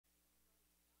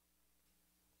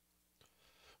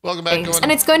Welcome back.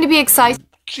 And it's going to be exciting.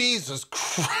 Jesus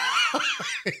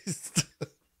Christ.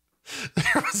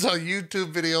 There was a YouTube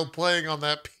video playing on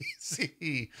that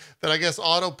PC that I guess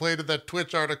auto-played in that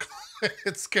Twitch article.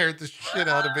 It scared the shit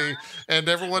out of me and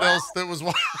everyone else that was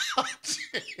watching.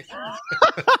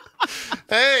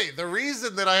 Hey, the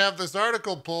reason that I have this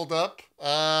article pulled up,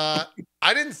 I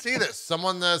didn't see this.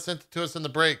 Someone sent it to us in the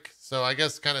break. So I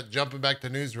guess kind of jumping back to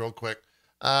news real quick.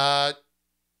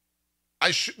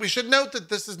 We should note that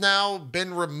this has now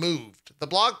been removed. The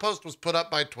blog post was put up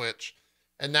by Twitch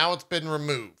and now it's been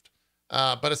removed.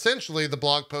 But essentially, the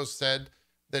blog post said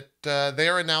that they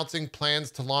are announcing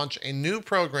plans to launch a new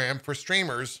program for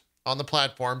streamers on the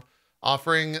platform,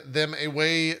 offering them a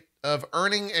way of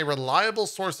earning a reliable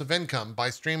source of income by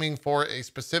streaming for a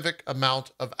specific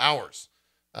amount of hours.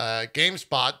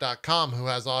 GameSpot.com, who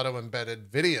has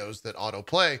auto-embedded videos that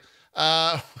autoplay,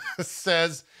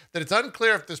 says that it's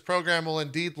unclear if this program will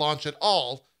indeed launch at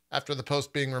all after the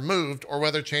post being removed, or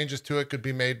whether changes to it could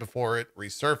be made before it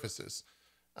resurfaces.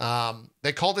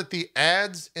 They called it the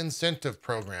Ads Incentive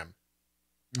Program,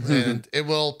 and it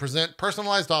will present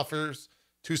personalized offers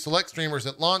to select streamers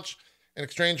at launch. In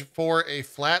exchange for a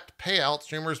flat payout,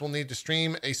 streamers will need to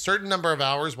stream a certain number of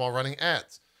hours while running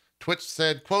ads. Twitch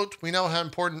said, quote, "We know how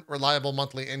important reliable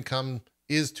monthly income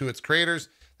is to its creators.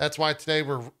 That's why today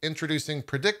we're introducing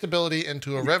predictability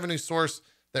into a revenue source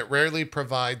that rarely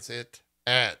provides it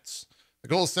ads. The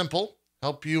goal is simple: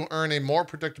 help you earn a more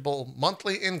predictable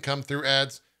monthly income through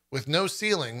ads with no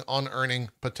ceiling on earning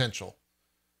potential."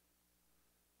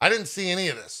 I didn't see any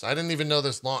of this. I didn't even know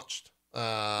this launched. It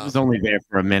was only there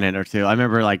for a minute or two. I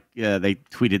remember like they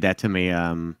tweeted that to me.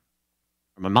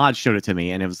 My mod showed it to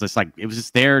me, and it was just like it was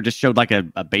just there. Just showed like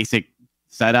a basic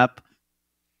setup.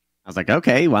 I was like,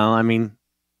 okay, well, I mean,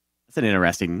 that's an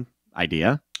interesting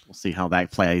idea. We'll see how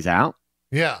that plays out.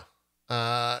 Yeah,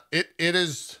 it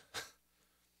is.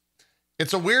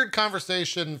 It's a weird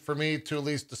conversation for me to at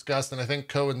least discuss, and I think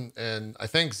Cohh and I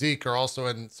think Zeke are also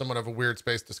in somewhat of a weird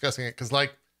space discussing it, because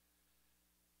like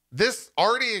this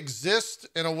already exists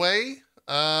in a way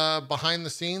behind the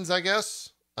scenes, I guess.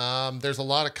 There's a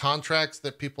lot of contracts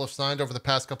that people have signed over the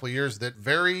past couple of years that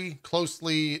very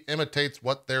closely imitates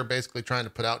what they're basically trying to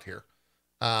put out here.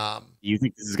 You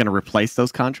think this is going to replace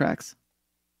those contracts?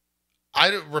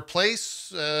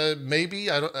 Maybe.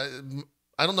 I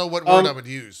don't know what word I would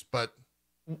use, but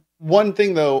one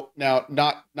thing though, now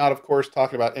not of course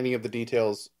talking about any of the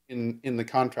details in the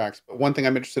contracts, but one thing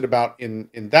I'm interested about in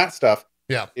that stuff,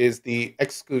 yeah, is the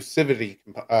exclusivity.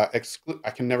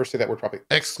 I can never say that word properly.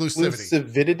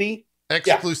 Exclusivity.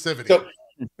 Exclusivity. Yeah.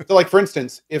 So like for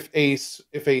instance, if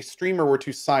a streamer were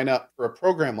to sign up for a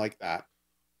program like that,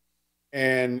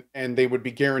 and they would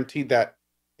be guaranteed that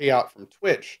payout from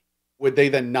Twitch, would they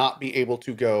then not be able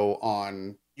to go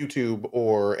on YouTube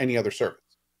or any other service?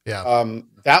 Yeah.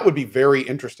 That would be very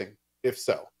interesting if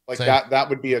so. Like Same. that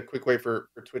would be a quick way for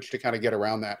Twitch to kind of get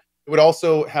around that. It would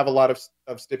also have a lot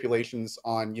of stipulations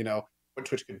on, you know, what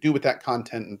Twitch could do with that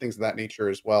content and things of that nature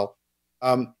as well.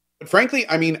 But frankly,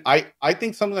 I mean, I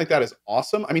think something like that is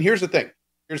awesome. I mean, here's the thing.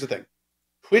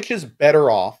 Twitch is better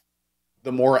off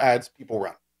the more ads people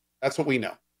run. That's what we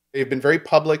know. They've been very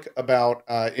public about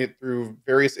it through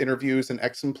various interviews and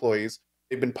ex-employees.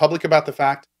 They've been public about the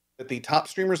fact that the top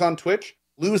streamers on Twitch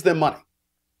lose them money.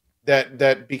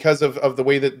 That because of the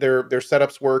way that their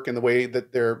setups work and the way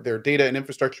that their data and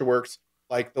infrastructure works,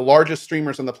 like the largest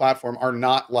streamers on the platform are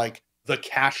not like the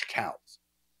cash cows.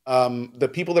 The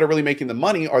people that are really making the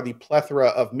money are the plethora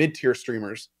of mid-tier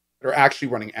streamers that are actually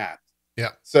running ads. Yeah.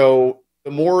 So the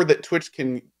more that Twitch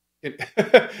can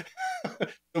the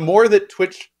more that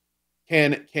Twitch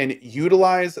can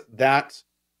utilize that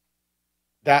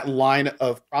line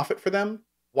of profit for them,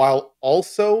 while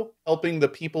also helping the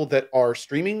people that are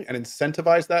streaming and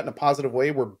incentivize that in a positive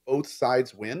way where both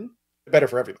sides win, the better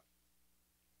for everybody.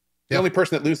 The only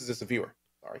person that loses is the viewer.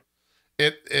 Sorry.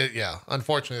 Yeah.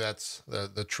 Unfortunately, that's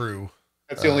the true.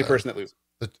 That's the only person that loses.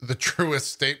 The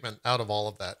truest statement out of all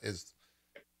of that is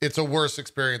it's a worse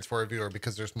experience for a viewer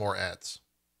because there's more ads.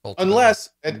 Ultimately. Unless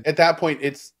at that point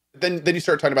it's then you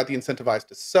start talking about the incentivized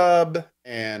to sub,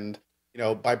 and you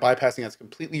know, by bypassing ads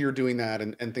completely, you're doing that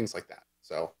and things like that.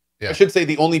 So yeah. I should say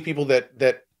the only people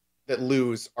that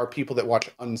lose are people that watch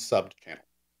unsubbed channels.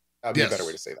 That would be a better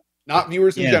way to say that. Not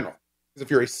viewers in general. Because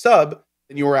if you're a sub,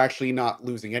 then you are actually not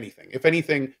losing anything. If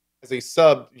anything, as a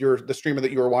sub, the streamer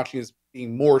that you are watching is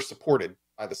being more supported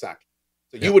by the SAC.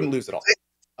 So you wouldn't lose at all.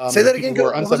 Say that again. Who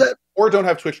are unsubbed or don't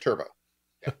have Twitch Turbo.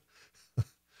 Yeah.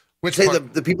 Which say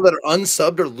the people that are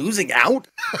unsubbed are losing out?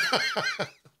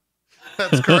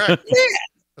 That's correct.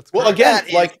 Yeah. Well, again,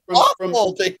 like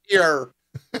awful to hear.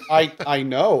 I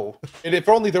know. And if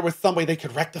only there was some way they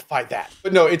could rectify that.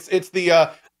 But no, it's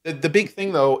the big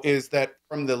thing though is that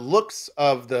from the looks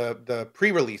of the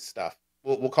pre-release stuff,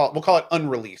 we'll call it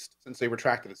unreleased since they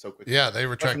retracted it so quickly. Yeah, they But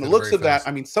retracted from the it looks very of that, fast.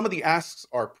 I mean, some of the asks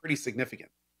are pretty significant.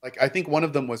 Like I think one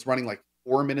of them was running like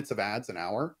 4 minutes of ads an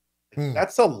hour.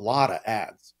 That's a lot of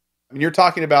ads. I mean, you're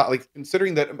talking about like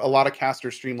considering that a lot of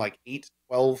casters stream like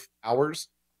 8-12 hours.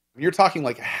 I mean, you're talking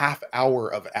like a half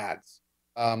hour of ads,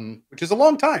 which is a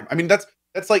long time. I mean, that's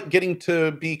like getting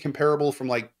to be comparable from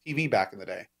like TV back in the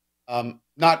day.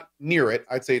 Not near it.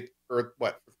 I'd say for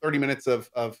 30 minutes of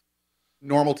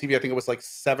normal TV. I think it was like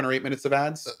 7 or 8 minutes of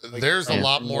ads. Like, there's a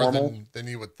lot more than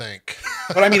you would think.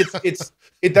 But I mean,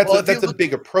 that's a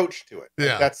big approach to it. Like,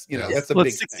 Yeah, that's that's a big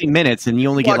it's 60 thing. minutes, and you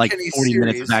only get Watch like any 40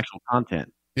 minutes series. of actual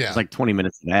content. Yeah, It's like 20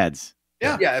 minutes of ads.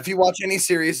 Yeah, if you watch any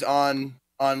series on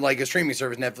like a streaming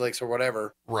service, Netflix or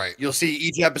whatever, right. you'll see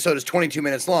each episode is 22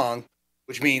 minutes long,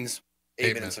 which means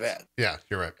 8 minutes of ads. Yeah,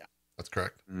 you're right. That's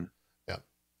correct. Yeah.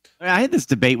 I had this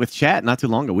debate with chat not too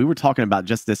long ago. We were talking about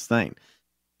just this thing.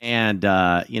 And,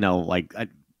 to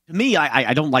me,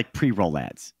 I don't like pre-roll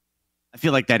ads. I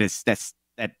feel like that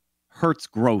hurts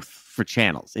growth for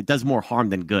channels. It does more harm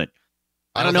than good.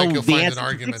 I don't know think you'll the find answer an to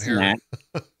argument fixing here.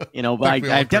 That, but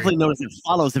I've definitely noticed that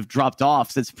follows have dropped off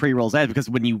since pre-rolls ads, because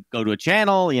when you go to a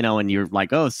channel, and you're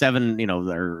like, oh, 7,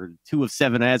 or 2 of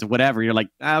 7 ads or whatever, you're like,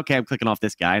 okay, I'm clicking off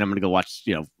this guy and I'm going to go watch,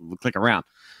 click around.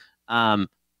 But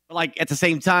like at the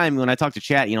same time, when I talk to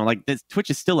chat, Twitch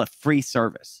is still a free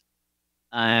service.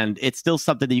 And it's still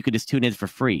something that you could just tune in for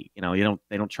free. They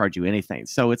don't charge you anything.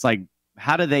 So it's like,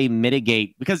 how do they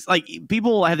mitigate? Because like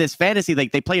people have this fantasy,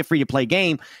 like they play a free to play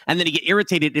game and then they get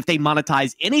irritated if they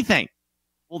monetize anything.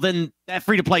 Well, then that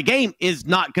free to play game is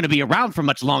not going to be around for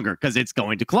much longer because it's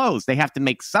going to close. They have to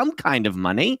make some kind of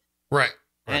money. Right.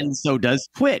 And so does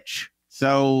Twitch.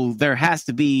 So there has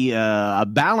to be a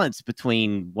balance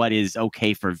between what is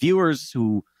okay for viewers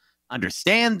who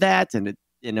understand that and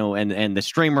and the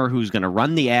streamer who's going to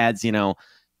run the ads.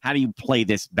 How do you play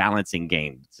this balancing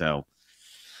game? So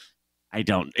I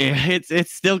don't.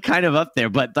 It's still kind of up there,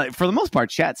 but for the most part,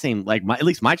 chat seemed like at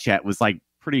least my chat was like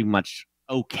pretty much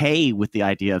okay with the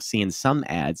idea of seeing some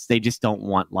ads. They just don't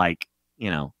want like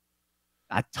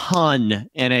a ton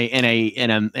they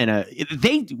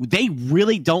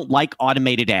really don't like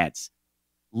automated ads.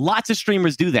 Lots of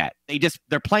streamers do that.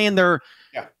 They're playing their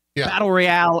battle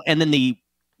royale, and then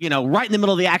right in the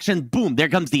middle of the action, boom, there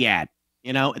comes the ad.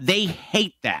 They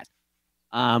hate that.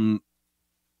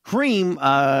 Cream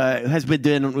has been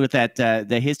doing with that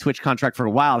his Twitch contract for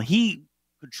a while. He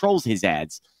controls his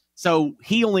ads, so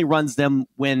he only runs them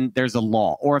when there's a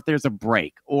lull, or if there's a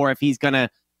break, or if he's gonna,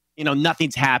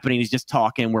 nothing's happening, he's just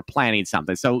talking, we're planning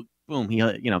something. So boom,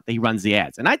 he runs the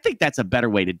ads, and I think that's a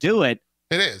better way to do it.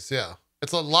 It is, yeah.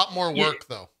 It's a lot more work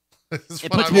though.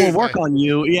 It puts more work on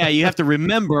you. Yeah, you have to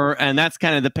remember, and that's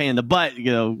kind of the pain in the butt,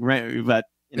 but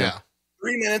yeah.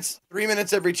 3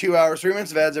 minutes every 2 hours, 3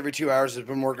 minutes of ads every 2 hours has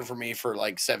been working for me for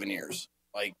like 7 years.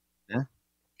 Like,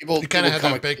 people kind of have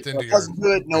that baked into your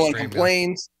good. No one stream,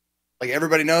 complains. Like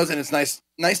everybody knows, and it's nice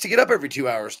to get up every 2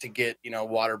 hours to get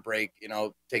water break,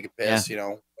 take a piss,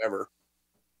 whatever.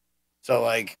 So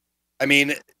like, I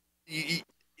mean,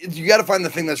 you got to find the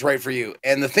thing that's right for you.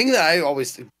 And the thing that I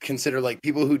always consider, like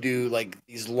people who do like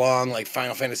these long like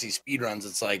Final Fantasy speedruns,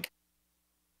 it's like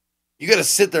you got to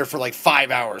sit there for like 5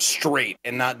 hours straight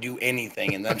and not do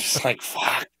anything, and I'm just like,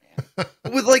 fuck, man.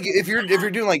 With like if you're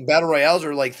doing like battle royales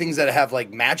or like things that have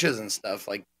like matches and stuff,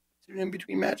 like in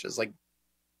between matches, like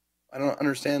I don't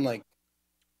understand. Like,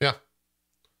 yeah.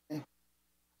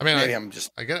 I mean, I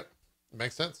get it. It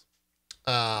makes sense.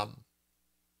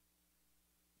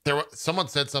 Someone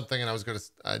said something, and I was going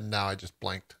to. Now I just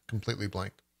completely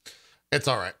blanked. It's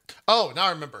all right. Oh, now I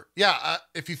remember. Yeah,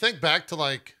 if you think back to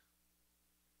like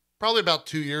probably about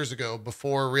 2 years ago,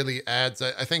 before really ads,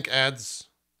 I think ads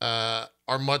are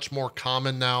much more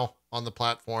common now on the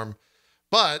platform.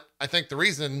 But I think the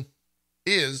reason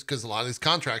is because a lot of these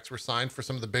contracts were signed for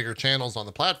some of the bigger channels on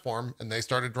the platform, and they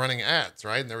started running ads,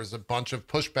 right? And there was a bunch of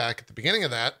pushback at the beginning of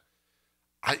that.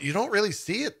 You don't really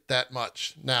see it that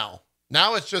much now.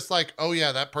 Now it's just like, oh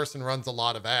yeah, that person runs a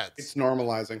lot of ads. It's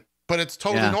normalizing. But it's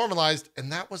totally normalized,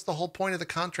 and that was the whole point of the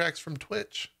contracts from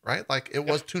Twitch, right? Like it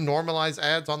was to normalize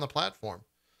ads on the platform.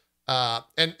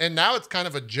 And now it's kind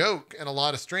of a joke in a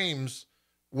lot of streams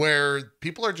where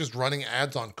people are just running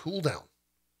ads on cooldown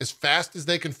as fast as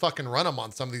they can fucking run them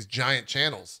on some of these giant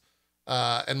channels.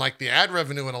 And like the ad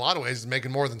revenue in a lot of ways is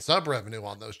making more than sub revenue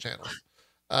on those channels.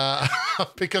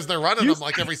 Because they're running them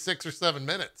like every 6 or 7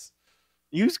 minutes.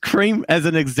 Use Cream as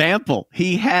an example.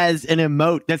 He has an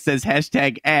emote that says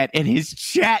 #ad, and his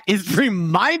chat is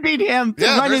reminding him to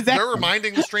run his ad. They're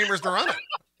reminding the streamers to run it.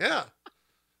 Yeah.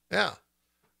 Yeah.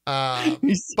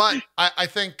 But I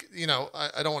think, you know,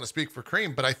 I don't want to speak for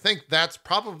Cream, but I think that's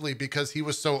probably because he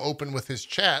was so open with his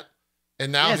chat,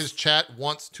 and now his chat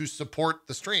wants to support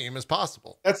the stream as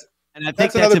possible. And I think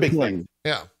that's another big thing.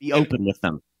 Yeah. Be open with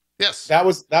them. Yes. That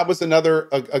was another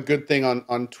a good thing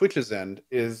on Twitch's end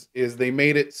is they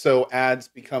made it so ads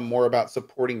become more about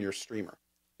supporting your streamer.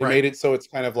 They made it so it's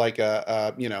kind of like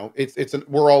you know,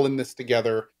 we're all in this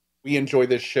together. We enjoy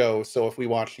this show, so if we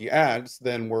watch the ads,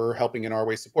 then we're helping in our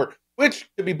way support. Which,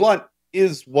 to be blunt,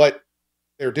 is what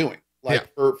they're doing.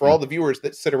 Like for all the viewers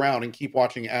that sit around and keep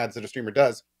watching ads that a streamer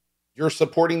does, you're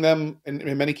supporting them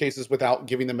in many cases without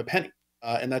giving them a penny,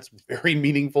 and that's very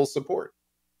meaningful support.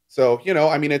 So, you know,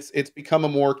 I mean, it's become a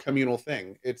more communal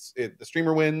thing. The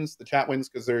streamer wins, the chat wins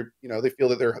because they're, you know, they feel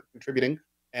that they're contributing,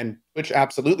 and Twitch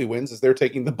absolutely wins as they're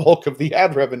taking the bulk of the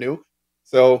ad revenue.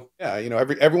 So, yeah, you know,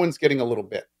 everyone's getting a little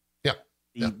bit.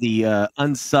 The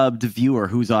unsubbed viewer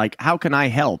who's like, how can I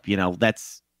help? You know,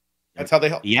 that's how they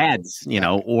help. The ads, you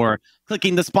know, or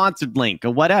clicking the sponsored link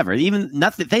or whatever. Even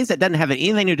nothing, things that doesn't have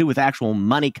anything to do with actual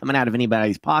money coming out of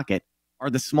anybody's pocket are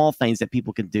the small things that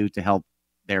people can do to help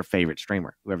their favorite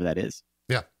streamer, whoever that is.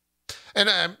 Yeah.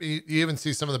 And you even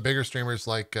see some of the bigger streamers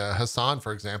like Hassan,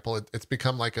 for example. It's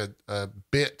become like a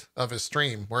bit of his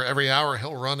stream where every hour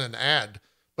he'll run an ad,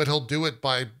 but he'll do it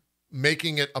by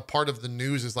making it a part of the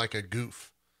news as like a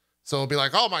goof. So it'll be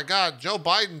like, oh my God, Joe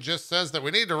Biden just says that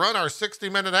we need to run our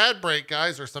 60-minute ad break,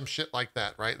 guys, or some shit like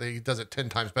that, right? He does it 10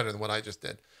 times better than what I just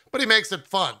did, but he makes it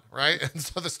fun, right? And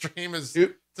so the stream it's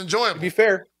enjoyable. To be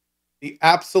fair, the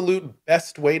absolute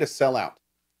best way to sell out.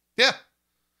 Yeah.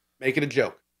 Make it a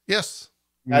joke. Yes.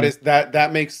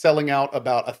 That makes selling out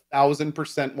about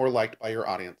 1,000% more liked by your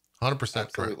audience. 100%.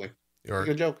 Absolutely. You're a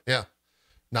good joke. Yeah.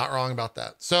 Not wrong about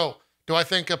that. So do I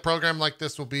think a program like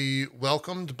this will be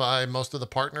welcomed by most of the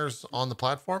partners on the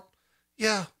platform?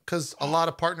 Yeah, because a lot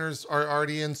of partners are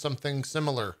already in something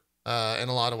similar in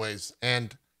a lot of ways.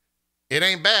 And it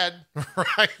ain't bad,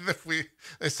 right? If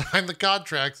they sign the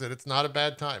contracts, that it's not a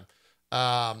bad time.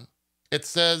 It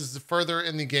says further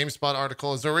in the GameSpot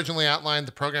article, as originally outlined,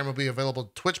 the program will be available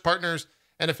to Twitch partners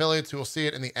and affiliates who will see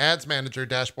it in the Ads Manager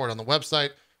dashboard on the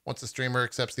website. Once the streamer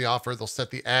accepts the offer, they'll set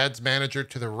the Ads Manager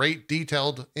to the rate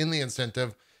detailed in the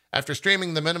incentive. After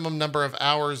streaming the minimum number of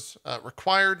hours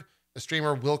required, the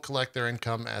streamer will collect their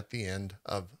income at the end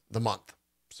of the month.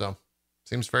 So,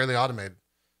 seems fairly automated.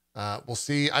 We'll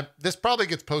see. This probably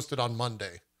gets posted on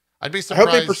Monday. I'd be surprised.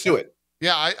 I hope they pursue it.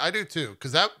 Yeah, I do too.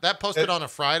 Because that posted on a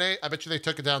Friday. I bet you they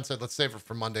took it down and said, let's save it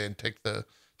for Monday and take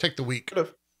the week.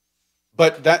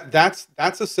 But that's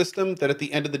a system that at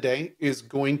the end of the day is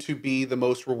going to be the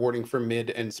most rewarding for mid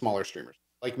and smaller streamers,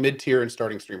 like mid-tier and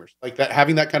starting streamers. Like that,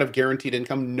 having that kind of guaranteed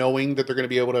income, knowing that they're going to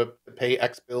be able to pay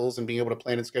X bills and being able to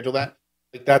plan and schedule that,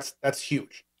 like that's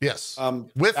huge. Yes.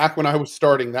 Back when I was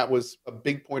starting, that was a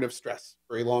big point of stress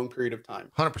for a long period of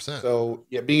time. 100%. So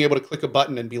yeah, being able to click a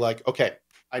button and be like, okay,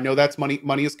 I know that's money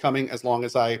is coming as long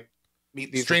as I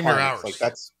meet these stream your hours. Like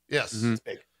that's it's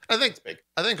big. I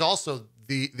think also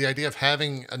the idea of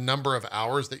having a number of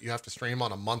hours that you have to stream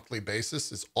on a monthly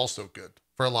basis is also good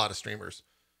for a lot of streamers.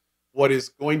 What is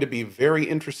going to be very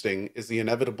interesting is the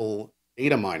inevitable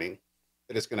data mining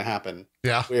that is going to happen.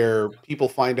 Yeah. Where people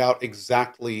find out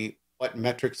exactly what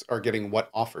metrics are getting what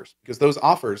offers, because those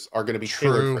offers are going to be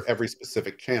tailored for every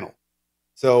specific channel.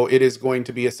 So it is going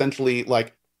to be essentially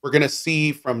like, we're going to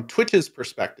see from Twitch's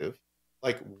perspective,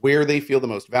 like where they feel the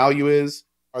most value is.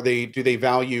 Do they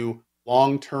value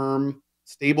long-term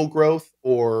stable growth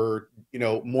or, you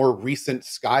know, more recent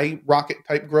skyrocket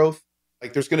type growth?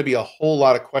 Like there's going to be a whole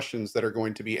lot of questions that are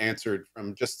going to be answered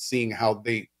from just seeing how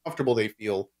comfortable they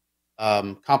feel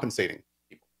compensating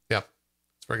people. Yeah.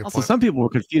 That's a very good also, point. some people were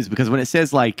confused because when it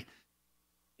says like,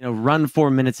 you know, run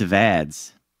 4 minutes of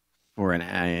ads for in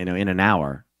an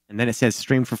hour, and then it says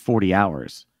stream for 40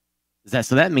 hours.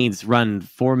 So that means run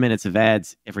 4 minutes of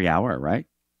ads every hour, right?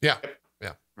 Yeah.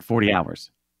 Yeah. For 40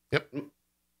 hours. Yep.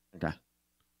 Okay.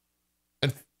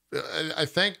 And I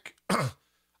think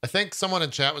someone in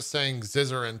chat was saying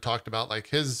Zizarin talked about like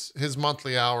his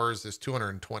monthly hours is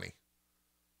 220,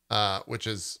 which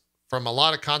is from a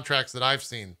lot of contracts that I've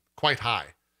seen quite high.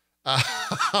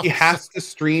 He has to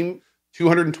stream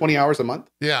 220 hours a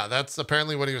month. Yeah, that's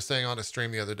apparently what he was saying on his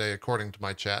stream the other day, according to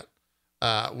my chat.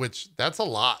 Which that's a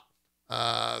lot.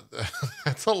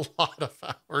 That's a lot of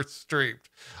hours streamed.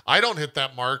 I don't hit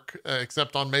that mark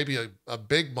except on maybe a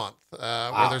big month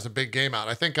where there's a big game out.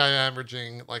 I think I'm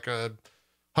averaging like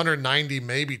 190,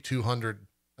 maybe 200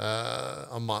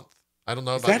 a month. I don't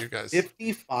know Is about that you guys.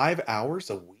 55 hours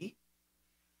a week?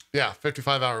 Yeah,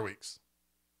 55-hour weeks.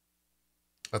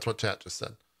 That's what chat just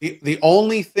said. The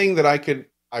only thing that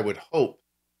I would hope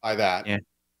by that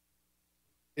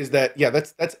is that, yeah,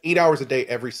 that's 8 hours a day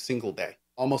every single day.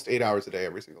 Almost 8 hours a day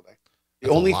every single day. The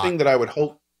That's a only lot. thing that I would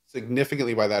hope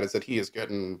significantly by that is that he is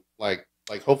getting like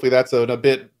hopefully that's a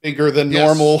bit bigger than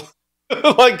normal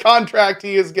like contract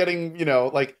he is getting, you know,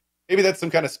 like maybe that's some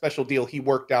kind of special deal he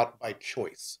worked out by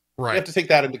choice. Right. You have to take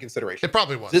that into consideration. It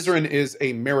probably was. Zizarin is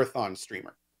a marathon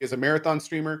streamer. He is a marathon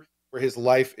streamer where his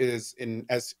life is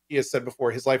as he has said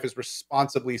before, his life is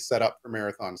responsibly set up for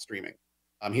marathon streaming.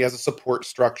 He has a support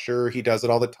structure. He does it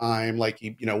all the time. Like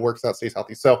he, you know, works out, stays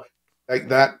healthy. So like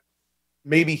that,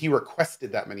 maybe he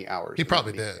requested that many hours. He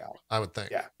probably did. I would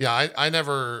think. Yeah. I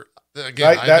never,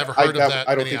 again, I never heard of that.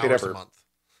 I don't many think they'd hours ever. a month.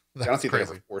 I don't think crazy.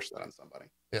 they'd ever force that on somebody.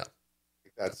 Yeah.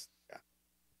 That's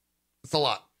It's a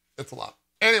lot. It's a lot.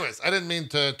 Anyways, I didn't mean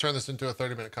to turn this into a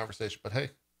 30-minute conversation, but hey,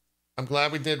 I'm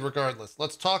glad we did regardless.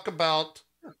 Let's talk about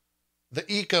the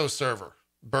Eco server.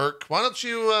 Burke, why don't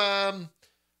you,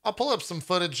 I'll pull up some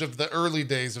footage of the early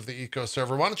days of the Eco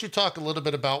server. Why don't you talk a little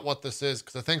bit about what this is?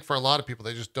 Because I think for a lot of people,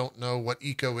 they just don't know what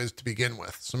Eco is to begin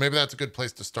with. So maybe that's a good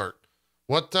place to start.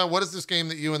 What is this game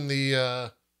that you and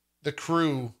the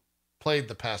crew played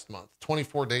the past month?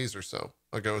 24 days or so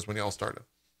ago is when y'all started.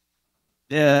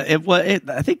 Yeah,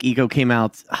 I think Eco came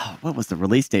out. Oh, what was the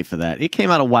release date for that? It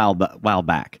came out a while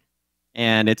back,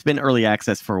 and it's been early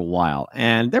access for a while.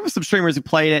 And there were some streamers who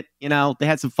played it. You know, they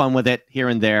had some fun with it here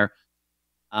and there.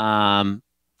 I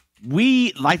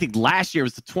think last year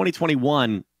was the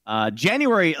 2021.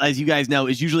 January, as you guys know,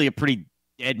 is usually a pretty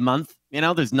dead month. You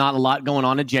know, there's not a lot going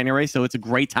on in January, so it's a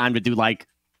great time to do like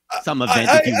some event.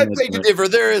 I beg to differ.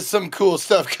 There is some cool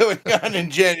stuff going on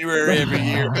in January every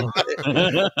year.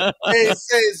 Hey,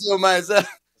 say so myself.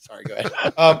 Sorry, go ahead.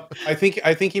 I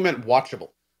think he meant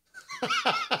watchable.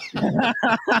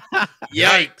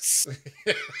 Yikes!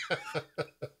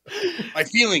 My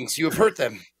feelings. You have hurt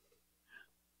them.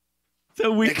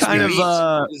 So we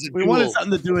we wanted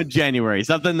something to do in January,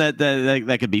 something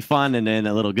that could be fun and then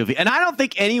a little goofy. And I don't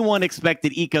think anyone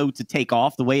expected Eco to take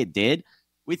off the way it did.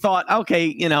 We thought, okay,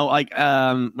 you know, like when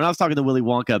I was talking to Willy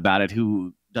Wonka about it,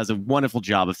 who does a wonderful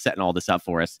job of setting all this up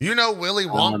for us. You know Willy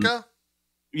Wonka?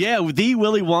 Yeah, the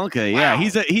Willy Wonka. Yeah, Wow.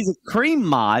 he's a cream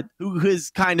mod who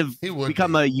has kind of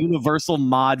become a universal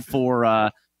mod for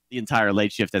the entire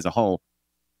late shift as a whole.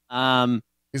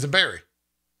 He's a berry.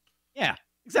 Yeah,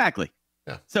 exactly.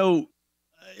 Yeah. So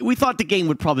we thought the game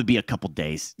would probably be a couple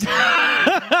days.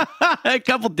 A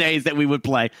couple days that we would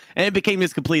play, and it became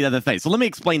this complete other thing. So let me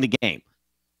explain the game.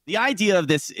 The idea of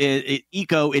this is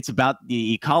Eco. It's about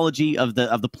the ecology of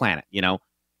the planet. You know,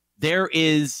 there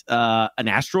is an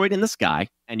asteroid in the sky,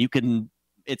 and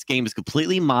its game is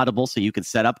completely moddable. So you can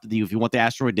set up if you want the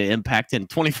asteroid to impact in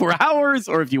 24 hours,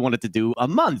 or if you want it to do a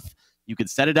month, you can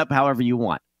set it up however you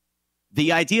want.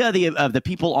 The idea of the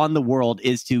people on the world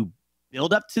is to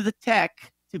build up to the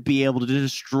tech to be able to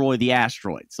destroy the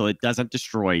asteroid, so it doesn't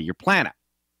destroy your planet.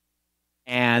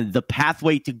 And the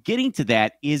pathway to getting to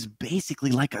that is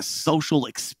basically like a social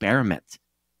experiment,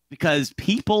 because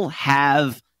people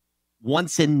have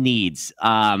wants and needs.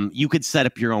 You could set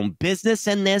up your own business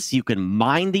in this. You can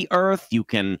mine the earth. You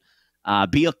can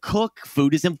be a cook.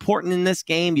 Food is important in this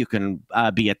game. You can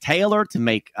be a tailor to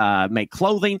make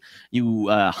clothing. You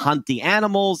hunt the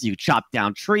animals. You chop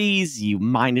down trees. You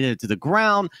mine it into the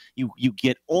ground. You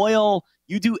get oil.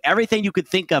 You do everything you could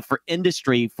think of for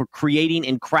industry, for creating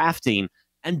and crafting.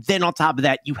 And then on top of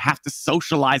that, you have to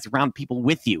socialize around people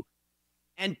with you.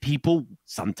 And people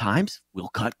sometimes will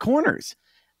cut corners.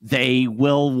 They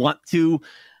will want to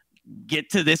get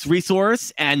to this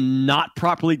resource and not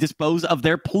properly dispose of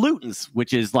their pollutants,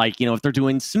 which is like, you know, if they're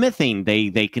doing smithing,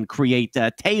 they can create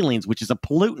tailings, which is a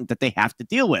pollutant that they have to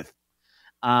deal with.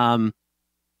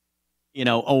 You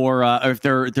know, or if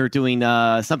they're doing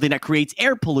something that creates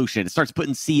air pollution, it starts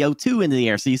putting CO2 into the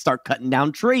air. So you start cutting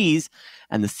down trees,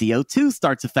 and the CO2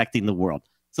 starts affecting the world.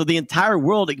 So the entire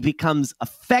world, it becomes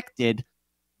affected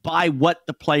by what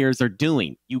the players are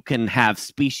doing. You can have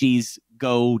species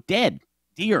go dead.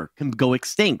 Deer can go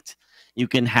extinct. You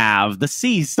can have the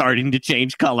sea starting to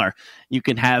change color. You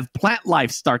can have plant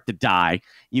life start to die.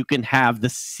 You can have the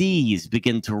seas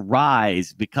begin to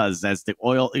rise, because as the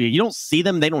oil, you don't see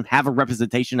them. They don't have a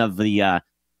representation of the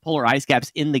polar ice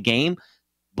caps in the game,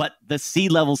 but the sea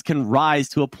levels can rise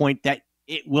to a point that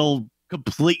it will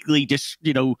completely just,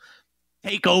 you know,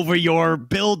 take over your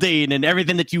building and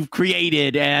everything that you've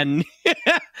created. And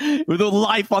The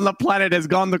life on the planet has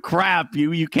gone to crap.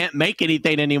 You can't make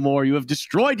anything anymore. You have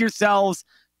destroyed yourselves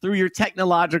through your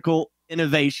technological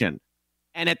innovation.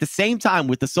 And at the same time,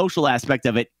 with the social aspect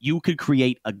of it, you could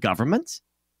create a government.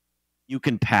 You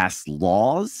can pass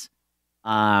laws.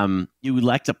 You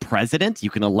elect a president. You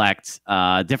can elect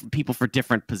different people for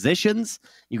different positions.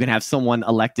 You can have someone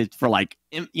elected for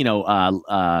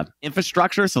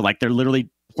infrastructure. So like they're literally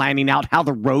planning out how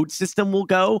the road system will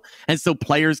go. And so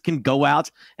players can go out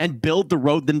and build the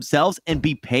road themselves and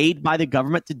be paid by the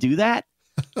government to do that.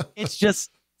 It's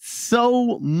just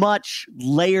so much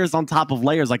layers on top of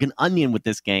layers, like an onion with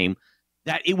this game,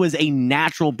 that it was a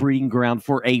natural breeding ground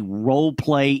for a role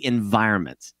play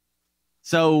environment.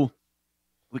 So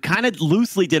we kind of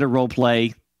loosely did a role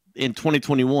play in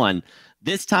 2021.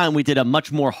 This time we did a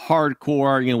much more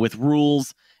hardcore, with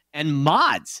rules and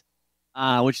mods,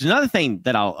 which is another thing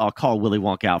that I'll call Willy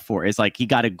Wonka out for. Is like he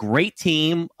got a great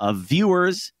team of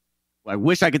viewers. I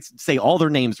wish I could say all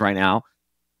their names right now,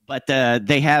 but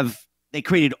they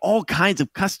created all kinds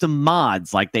of custom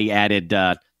mods. Like they added,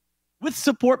 with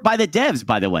support by the devs,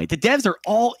 by the way. The devs are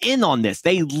all in on this.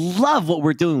 They love what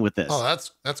we're doing with this. Oh,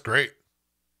 that's great.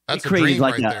 That's a created dream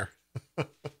right there.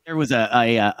 There was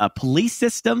a police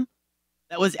system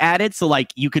that was added. So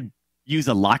like you could use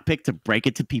a lockpick to break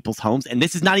into people's homes. And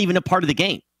this is not even a part of the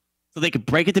game. So they could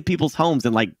break into people's homes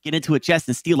and like get into a chest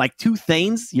and steal like 2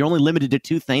 things. You're only limited to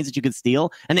 2 things that you can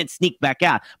steal and then sneak back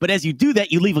out. But as you do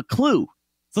that, you leave a clue.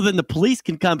 So then the police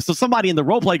can come. So somebody in the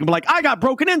role play can be like, I got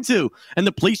broken into. And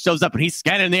the police shows up and he's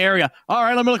scanning the area. All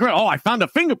right, let me look around. Oh, I found a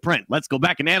fingerprint. Let's go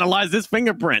back and analyze this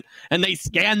fingerprint. And they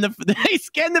scan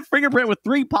the fingerprint with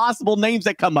 3 possible names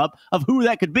that come up of who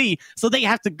that could be. So they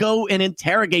have to go and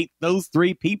interrogate those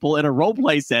 3 people in a role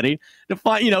play setting to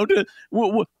find, do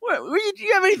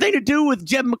you have anything to do with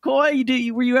Jeb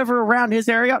McCoy? Were you ever around his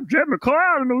area? Jeb McCoy,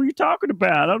 I don't know what you're talking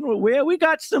about. I don't know where we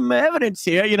got some evidence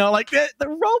here. Like the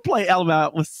role play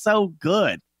element was so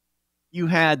good. You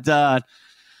had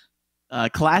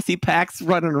classy packs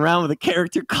running around with a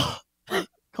character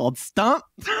called Stump.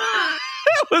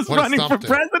 Was running for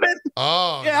president.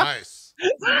 Oh, yeah. Nice.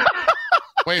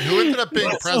 Wait, who ended up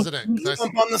being president?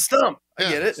 Stump on the stump. I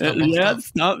get it.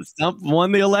 Stump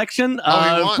won the election.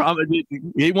 Oh, he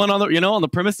won. He won on the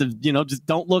premise of just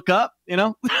don't look up.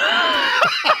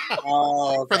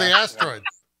 Oh, for the asteroids.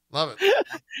 Love it.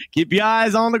 Keep your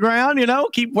eyes on the ground.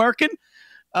 Keep working.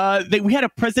 We had a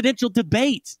presidential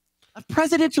debate.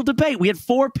 We had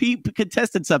 4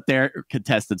 contestants up there.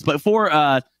 But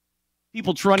 4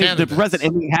 people running the president,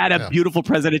 and we had a beautiful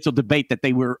presidential debate that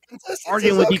they were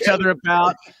arguing with each other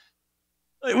about.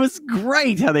 It was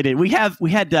great how they did. We had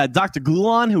Dr.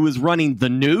 Gulon, who was running the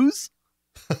news,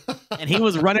 and he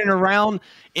was running around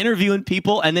interviewing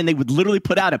people, and then they would literally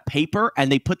put out a paper, and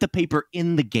they put the paper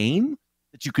in the game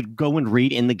that you could go and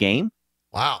read in the game.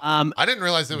 Wow. I didn't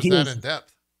realize it was that in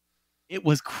depth. It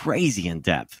was crazy in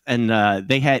depth. And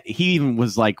he even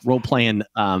was like role playing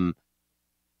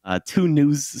 2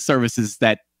 news services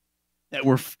that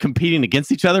were competing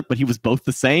against each other, but he was both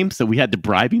the same. So we had to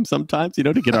bribe him sometimes,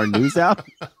 to get our news out.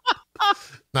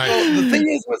 Nice. Well, the thing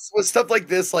is with stuff like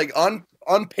this, like on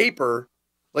paper,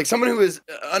 like someone who is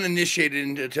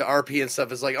uninitiated into RP and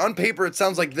stuff is like, on paper, it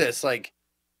sounds like this. Like,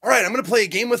 all right, I'm going to play a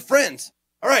game with friends.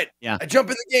 All right. Yeah. I jump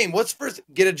in the game. What's first?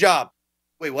 Get a job.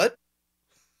 Wait, what?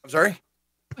 I'm sorry.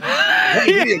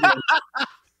 I'm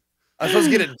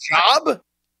supposed to get a job?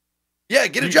 Yeah,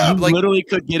 get a job. You literally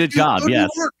could get a job. Yes.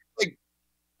 Like,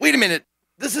 wait a minute.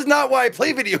 This is not why I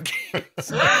play video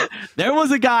games. There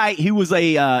was a guy. He was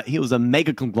a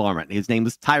mega conglomerate. His name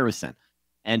was Tyrison,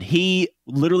 and he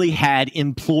literally had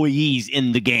employees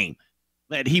in the game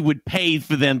that he would pay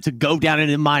for them to go down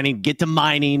into mining, get to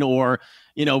mining, or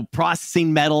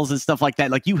processing metals and stuff like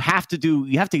that. Like you have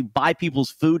to buy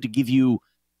people's food to give you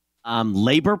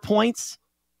labor points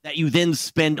that you then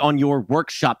spend on your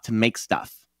workshop to make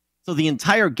stuff. So the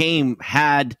entire game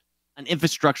had an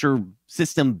infrastructure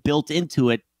system built into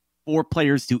it for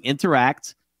players to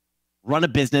interact, run a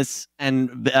business,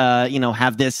 and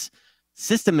have this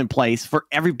system in place for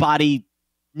everybody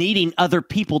needing other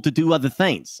people to do other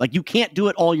things. Like you can't do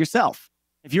it all yourself.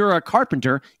 If you're a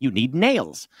carpenter, you need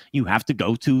nails. You have to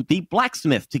go to the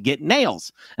blacksmith to get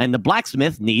nails. And the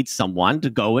blacksmith needs someone to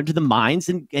go into the mines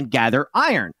and gather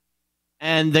iron.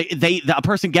 And the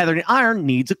person gathering iron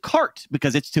needs a cart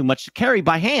because it's too much to carry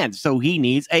by hand. So he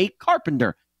needs a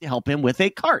carpenter to help him with a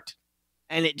cart.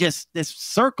 And it just, this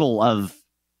circle of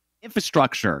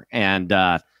infrastructure and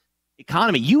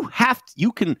economy, you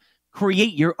can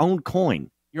create your own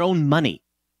coin, your own money,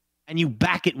 and you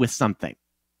back it with something.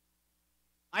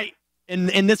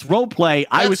 in this role play,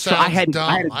 I had a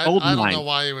gold I don't mine. know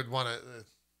why you would want to.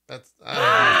 I don't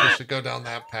know if we should go down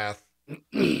that path.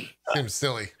 Seems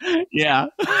silly. Yeah,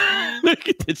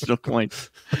 digital coins.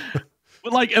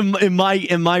 But like in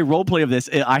my role play of this,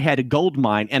 I had a gold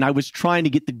mine, and I was trying to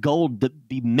get the gold,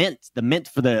 the mint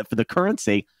for the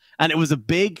currency, and it was a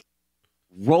big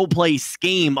role play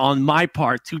scheme on my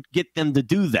part to get them to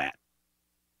do that.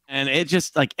 And it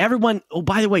just like everyone. Oh,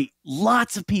 by the way,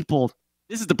 lots of people.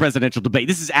 This is the presidential debate.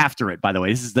 This is after it, by the way.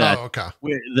 This is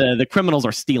the criminals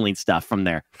are stealing stuff from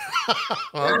there.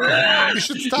 Okay. You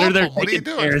should stop them. What are you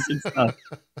doing?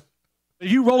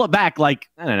 If you roll it back, like,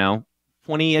 I don't know,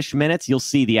 20-ish minutes, you'll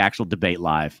see the actual debate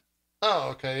live.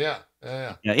 Oh, okay. Yeah.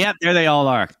 Yeah, there they all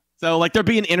are. So, like, they're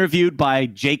being interviewed by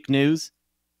Jake News,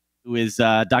 who is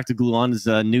Dr. Gluon's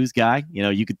news guy. You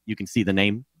know, you can see the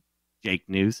name, Jake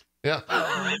News. Yeah.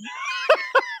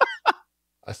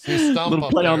 I see Stump little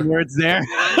up play there. on words there.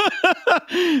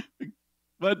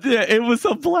 But it was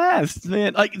a blast,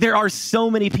 man. Like, there are so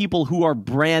many people who are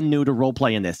brand new to role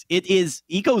play in this.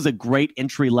 Eco is a great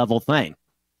entry level thing.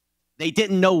 They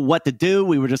didn't know what to do.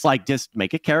 We were just like, just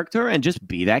make a character and just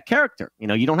be that character. You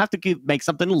know, you don't have to make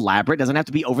something elaborate. It doesn't have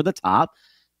to be over the top.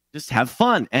 Just have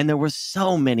fun. And there were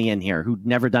so many in here who'd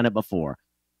never done it before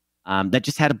that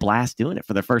just had a blast doing it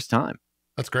for the first time.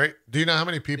 That's great. Do you know how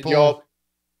many people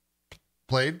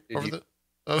played over the?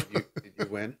 Did you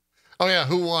win? Oh yeah,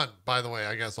 who won? By the way,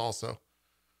 I guess also.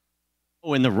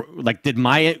 Oh, did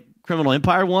my Criminal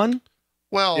Empire won?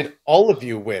 Well, did all of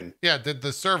you win? Yeah, did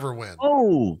the server win?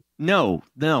 Oh no.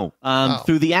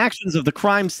 Through the actions of the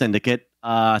crime syndicate,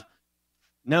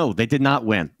 no, they did not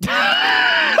win.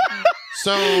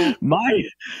 So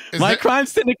my crime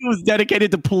syndicate was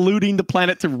dedicated to polluting the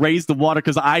planet to raise the water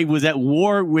because I was at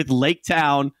war with Lake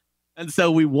Town, and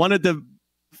so we wanted to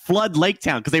flood Lake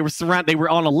Town because they were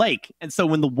on a lake, and so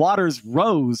when the waters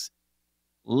rose,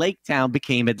 Lake Town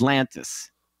became Atlantis.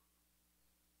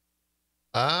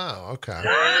 Oh, okay.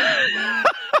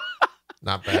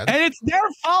 Not bad. And it's their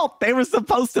fault. They were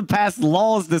supposed to pass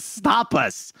laws to stop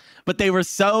us, but they were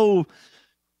so,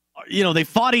 they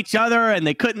fought each other and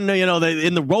they couldn't,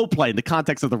 in the role play, in the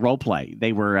context of the role play,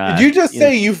 they were. Did you just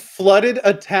say you flooded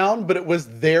a town, but it was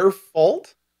their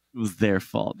fault? It was their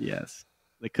fault. Yes,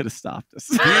 they could have stopped us.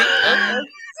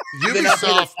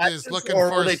 Ubisoft is looking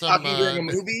for were they some. talking during a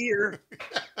movie or?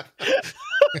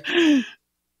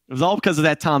 It was all because of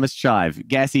that Thomas Chive,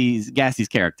 Gassie's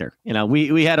character.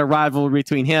 We had a rivalry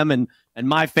between him and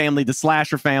my family, the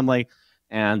Slasher family,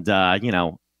 and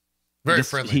very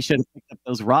friendly. He should have picked up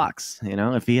those rocks.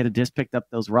 If he had just picked up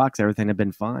those rocks, everything had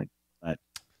been fine. But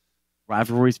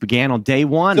rivalries began on day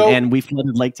one, and we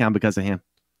flooded Lake Town because of him.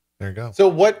 There you go. So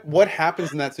what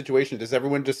happens in that situation? Does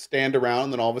everyone just stand around,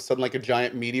 and then all of a sudden, like a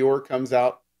giant meteor comes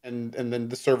out, and then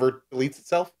the server deletes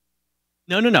itself?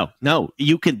 No.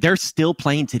 They're still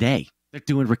playing today. They're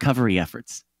doing recovery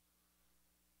efforts.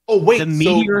 Oh wait, the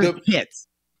meteor hits.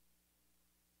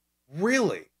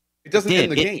 Really? It doesn't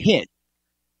end the game.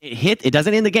 It hit. It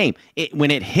doesn't end the game. When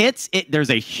it hits, there's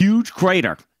a huge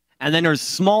crater, and then there's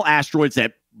small asteroids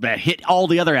that hit all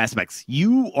the other aspects.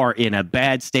 You are in a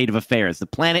bad state of affairs. The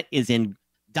planet is in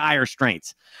dire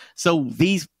straits. So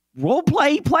these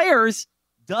roleplay players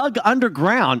dug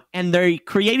underground and they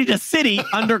created a city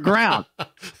underground.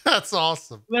 That's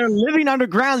awesome. They're living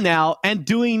underground now and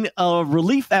doing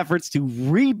relief efforts to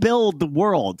rebuild the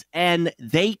world. And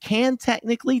they can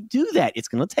technically do that. It's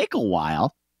going to take a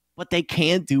while, but they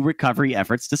can do recovery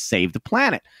efforts to save the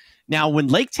planet. Now, when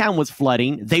Lake Town was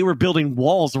flooding, they were building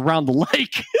walls around the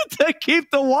lake to keep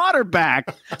the water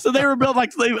back. So they were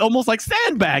building almost like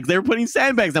sandbags. They were putting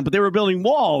sandbags down, but they were building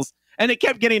walls, and it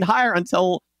kept getting higher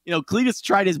until Cletus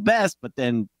tried his best, but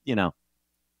then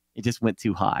it just went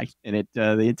too high, and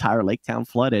the entire Lake Town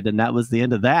flooded, and that was the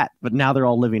end of that. But now they're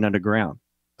all living underground.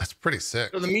 That's pretty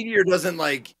sick. So the meteor doesn't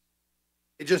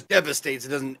it just devastates. It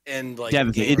doesn't end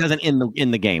It doesn't end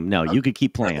in the game. No, you could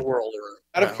keep playing. The world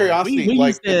out of curiosity,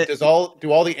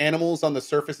 do all the animals on the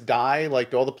surface die?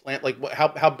 Do all the plant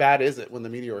how bad is it when the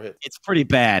meteor hits? It's pretty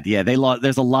bad. Yeah,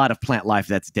 there's a lot of plant life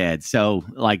that's dead. So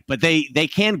but they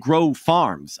can grow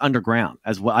farms underground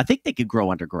as well. I think they could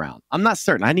grow underground. I'm not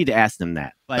certain. I need to ask them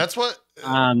that. But that's what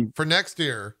for next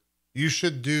year you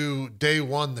should do. Day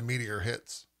one, the meteor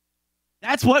hits.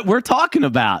 That's what we're talking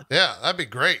about. Yeah, that'd be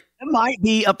great. It might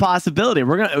be a possibility.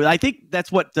 I think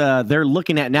that's what they're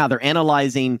looking at now. They're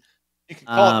analyzing. You can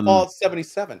call it Fallout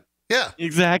 77. Yeah,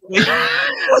 exactly.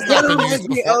 That reminds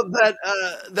me of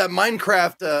that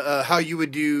Minecraft. How you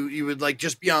would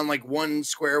just be on one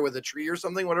square with a tree or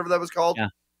something, whatever that was called. Yeah.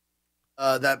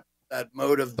 That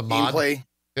mode of the gameplay. Mod?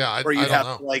 Yeah, where you'd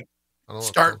have to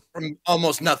start from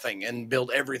almost nothing and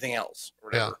build everything else. Or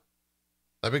whatever. Yeah,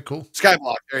 that'd be cool.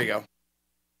 Skyblock. There you go.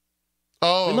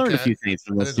 Oh, we learned a few things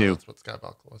from this too. That's what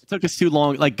Skyblock was. It took us too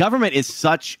long. Like government is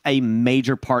such a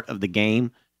major part of the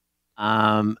game.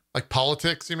 Like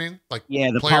politics, you mean? Like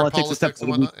yeah, the politics and stuff.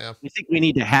 whatnot. Yeah. I think we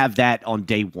need to have that on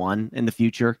day one in the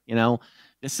future. You know,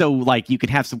 just so like you can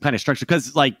have some kind of structure.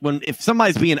 Because like if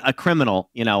somebody's being a criminal,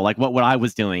 you know, like what I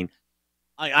was doing,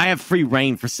 I have free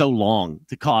reign for so long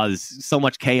to cause so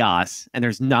much chaos, and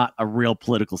there's not a real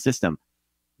political system.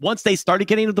 Once they started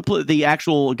getting the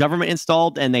actual government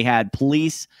installed and they had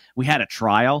police, we had a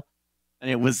trial. And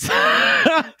it was,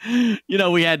 you know,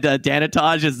 we had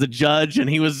Danataj as the judge, and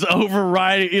he was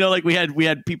overriding. You know, like we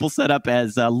had people set up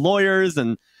as lawyers,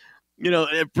 and you know,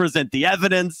 present the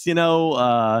evidence. You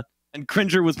know, and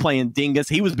Cringer was playing Dingus.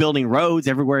 He was building roads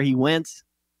everywhere he went.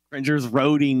 Cringer's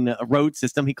road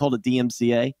system. He called it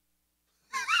DMCA.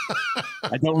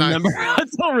 I don't remember. I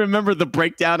don't remember the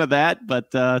breakdown of that,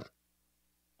 but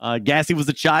Gassy was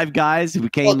the Chive guys who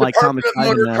became like Department of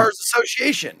Motor Cars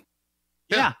Association.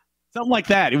 Yeah. Something like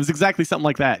that. It was exactly something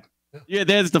like that. Yeah,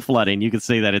 there's the flooding. You can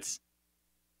see that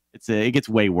it gets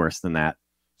way worse than that.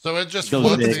 So it just goes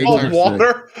floods to- the it goes entire to-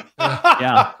 water.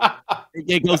 Yeah.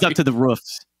 It goes up to the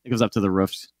roofs. It goes up to the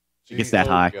roofs. It gets that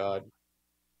high. God.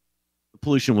 The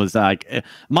pollution was like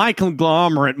my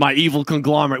evil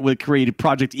conglomerate would created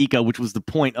Project Eco, which was the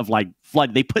point of like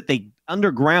flood. They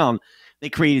underground. They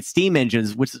created steam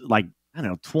engines, which like I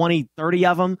don't know, 20, 30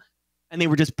 of them. And they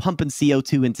were just pumping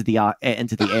CO2 into the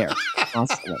air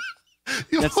constantly.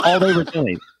 That's all they were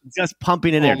doing. Just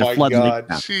pumping in air to flood the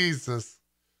next Jesus.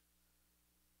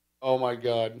 Oh my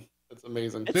God. That's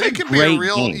amazing. It's They a can be a great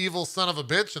real game. evil son of a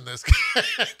bitch in this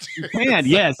game. You can,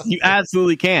 yes, you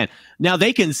absolutely can. Now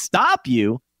they can stop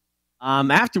you.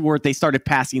 Afterward, they started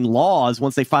passing laws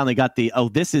once they finally got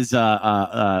this is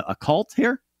a cult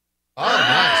here. Oh,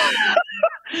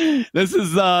 nice. This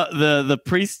is the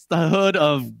priesthood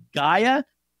of Gaia,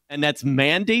 and that's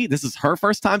Mandy. This is her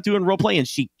first time doing roleplay, and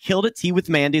she killed it. T with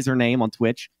Mandy is her name on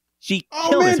Twitch. She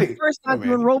killed it. It's her first time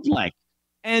doing roleplay,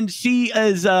 and she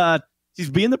is she's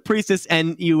being the priestess,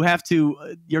 and you have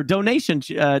to your donation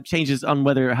changes on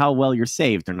how well you're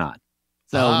saved or not.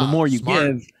 So the more you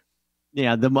smart. give,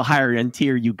 yeah, the higher in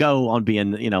tier you go on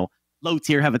being, you know, low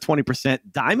tier have a 20%,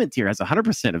 diamond tier has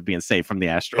 100% of being saved from the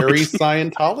asteroid. Very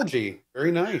Scientology.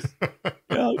 Very nice.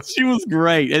 Yeah, she was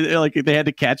great. Like they had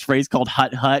a catchphrase called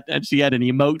 "Hut Hut," and she had an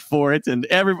emote for it. And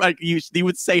everybody, you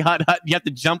would say "Hut Hut." You have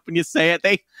to jump when you say it.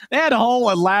 They had a whole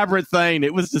elaborate thing.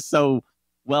 It was just so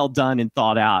well done and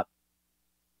thought out.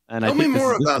 And Tell I think me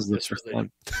more this about is the this, first really.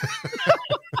 one.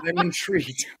 I'm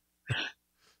intrigued.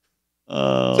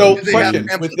 So, Do they have question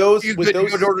pamphlets with those you with could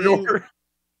those go door to Steam- door?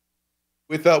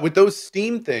 with those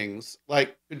Steam things,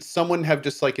 like, could someone have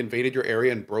just like invaded your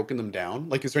area and broken them down?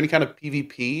 Like, is there any kind of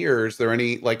PvP, or is there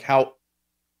any like how?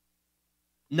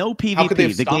 No could they have PvP.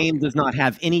 The stopped game you? does not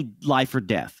have any life or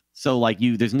death. So like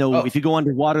there's no if you go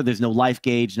underwater, there's no life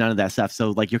gauge, none of that stuff.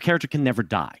 So like your character can never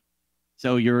die.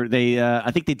 So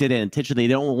I think they did it intentionally.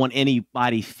 They don't want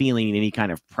anybody feeling any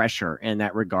kind of pressure in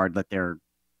that regard that they're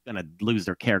gonna lose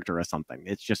their character or something.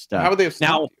 It's just How would they have stopped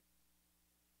now. you?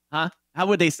 Huh? How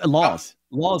would they laws?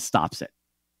 Laws stops it.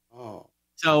 Oh,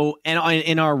 So, and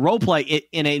in our role play,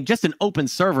 just an open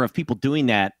server of people doing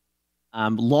that,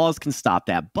 laws can stop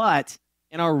that. But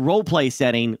in our role play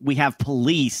setting, we have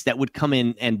police that would come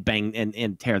in and bang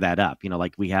and tear that up. You know,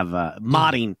 like we have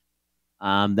modding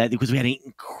that because we had an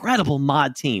incredible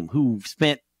mod team who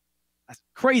spent a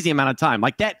crazy amount of time.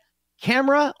 Like that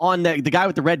camera on the guy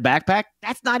with the red backpack,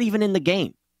 that's not even in the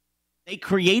game. They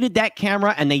created that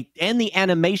camera and the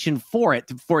animation for it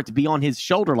to be on his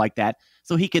shoulder like that,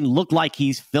 so he can look like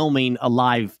he's filming a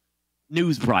live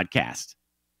news broadcast.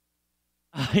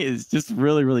 It's just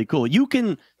really, really cool. You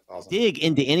can awesome. dig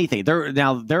into anything. They're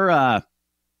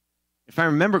if I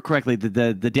remember correctly, the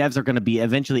devs are going to be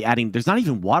eventually adding. There's not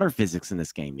even water physics in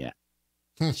this game yet.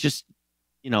 It's just,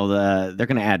 you know, they're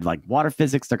going to add like water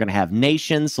physics. They're going to have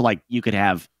nations. So like you could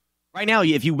have right now,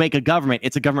 if you make a government,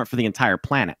 it's a government for the entire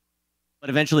planet. But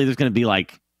eventually, there's going to be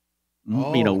like,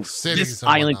 you know, cities this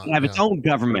and island whatnot, can have its own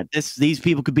government. These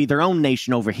people could be their own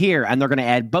nation over here, and they're going to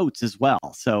add boats as well.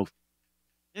 So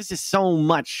there's just so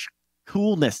much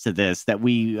coolness to this that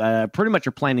we pretty much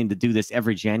are planning to do this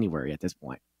every January at this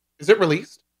point. Is it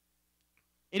released?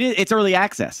 It's early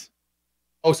access.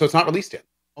 Oh, so it's not released yet.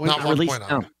 Oh, Not Not 1.0. released.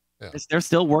 No. Yeah. They're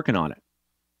still working on it.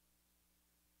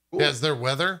 cool. Yeah, is there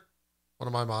weather? One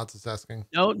of my mods is asking.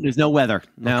 No, there's no weather.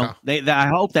 No, Okay. I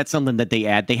hope that's something that they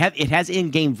add. It has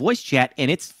in-game voice chat, and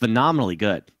it's phenomenally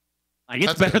good. Like it's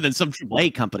That's better good. than some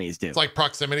AAA companies do. It's like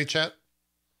proximity chat.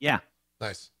 Yeah.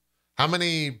 Nice. How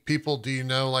many people do you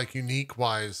know, like unique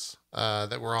wise,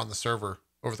 that were on the server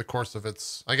over the course of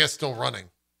its, I guess, still running? Do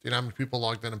you know how many people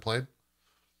logged in and played?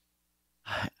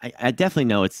 I definitely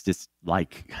know it's just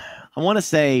like, I want to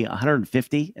say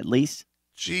 150 at least.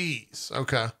 Jeez.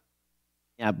 Okay.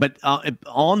 Yeah, but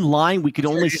online we could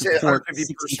only support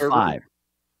 65.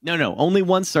 No, only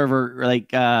one server.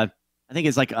 Like I think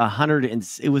it's like 100, and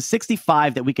it was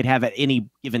 65 that we could have at any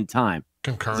given time.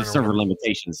 Concurrent server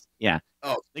limitations. Yeah.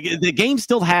 Oh, the game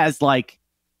still has like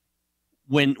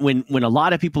when a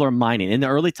lot of people are mining in the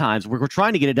early times, we're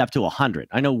trying to get it up to 100.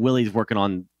 I know Willie's working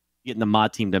on getting the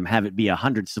mod team to have it be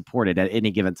 100 supported at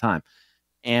any given time.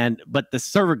 But the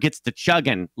server gets to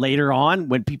chugging later on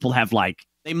when people have like,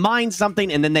 they mine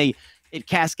something and then it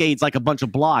cascades like a bunch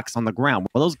of blocks on the ground.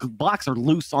 Well, those blocks are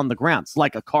loose on the ground. It's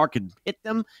like a car could hit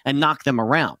them and knock them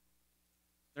around.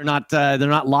 They're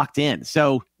not locked in.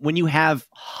 So when you have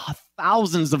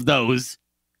thousands of those,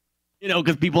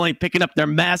 because people ain't picking up their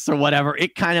mess or whatever,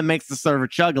 it kind of makes the server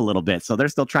chug a little bit. So they're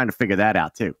still trying to figure that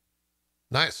out too.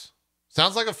 Nice.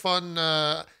 Sounds like a fun.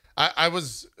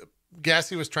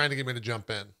 Gassy was trying to get me to jump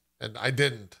in, and I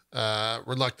didn't.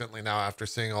 Reluctantly now after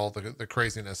seeing all the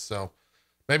craziness. So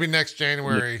maybe next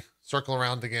January, circle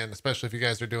around again, especially if you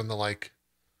guys are doing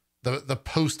the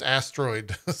post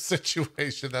asteroid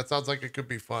situation. That sounds like it could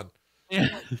be fun. Yeah.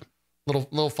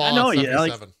 Little Fallout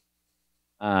 77.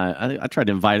 I tried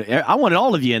to invite. I wanted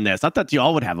all of you in this. I thought you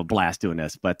all would have a blast doing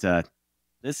this, but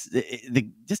just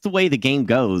the way the game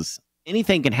goes,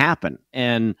 anything can happen,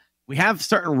 and we have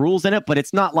certain rules in it, but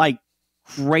it's not like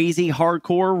crazy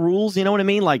hardcore rules. You know what I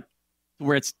mean? Like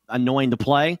where it's annoying to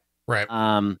play. Right.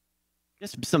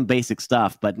 Just some basic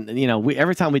stuff, but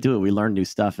every time we do it, we learn new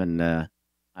stuff, and I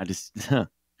just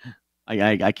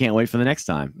I can't wait for the next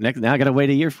time. Now I got to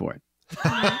wait a year for it.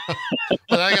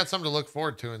 But I got something to look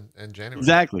forward to in January.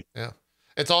 Exactly. Yeah.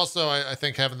 It's also, I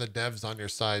think, having the devs on your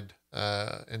side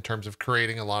in terms of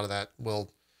creating a lot of that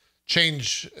will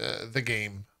change the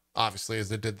game, obviously,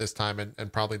 as it did this time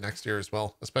and probably next year as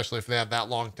well, especially if they have that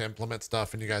long to implement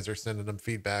stuff and you guys are sending them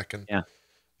feedback and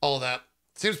all of that.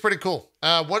 Seems pretty cool.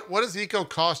 What does Eco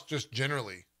cost just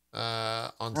generally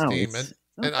on Steam?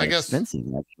 And I guess expensive,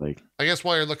 actually. I guess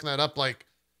while you're looking that up, like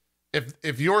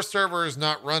if your server is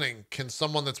not running, can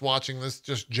someone that's watching this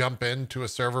just jump into a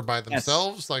server by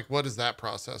themselves? Yes. Like, what is that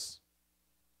process?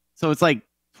 So it's like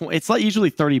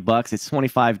usually $30. It's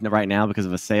 25 right now because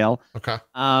of a sale. Okay.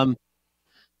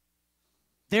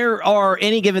 There are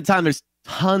any given time, there's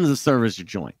tons of servers to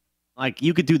join. Like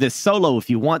you could do this solo if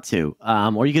you want to,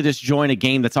 or you could just join a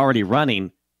game that's already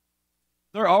running.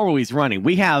 They're always running.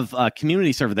 We have a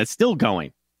community server that's still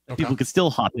going. Okay. People could still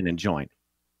hop in and join.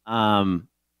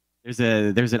 I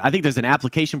think there's an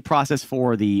application process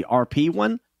for the RP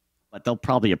one, but they'll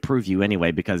probably approve you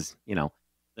anyway because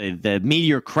the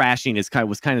Meteor crashing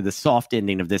was kind of the soft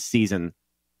ending of this season.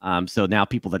 So now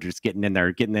people that are just getting in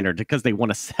there because they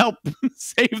want to help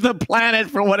save the planet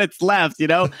for what it's left.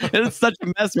 It's such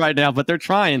a mess right now, but they're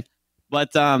trying. But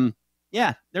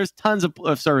yeah, there's tons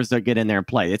of servers that get in there and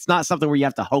play. It's not something where you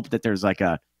have to hope that there's like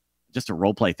just a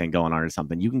role play thing going on or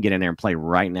something. You can get in there and play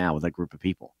right now with a group of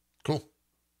people. Cool.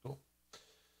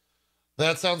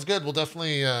 That sounds good. We'll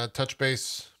definitely touch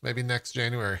base maybe next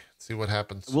January, see what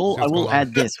happens. I will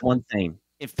add this one thing.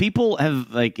 If people have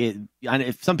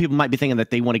if some people might be thinking that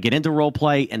they want to get into role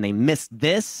play and they missed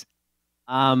this,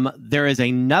 there is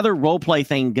another role play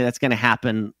thing that's going to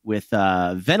happen with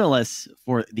Venilus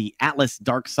for the Atlas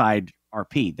Dark Side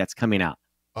RP that's coming out.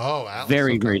 Oh, Atlas,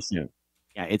 very soon.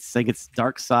 Yeah, it's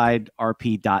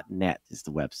darksiderp.net is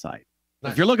the website.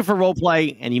 Nice. If you're looking for role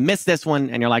play and you missed this one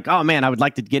and you're like, oh man, I would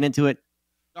like to get into it,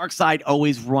 Darkside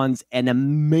always runs an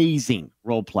amazing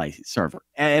role play server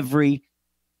every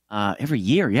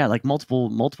year. Yeah, like multiple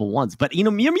ones. But you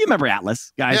remember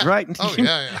Atlas, guys, right? Oh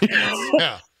yeah.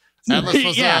 Yeah. Atlas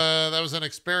was that was an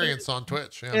experience on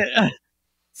Twitch. Yeah.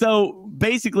 So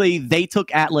basically, they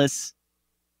took Atlas.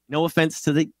 No offense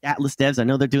to the Atlas devs, I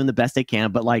know they're doing the best they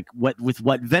can, but like what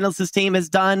Venus's team has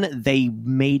done, they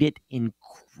made it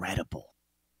incredible.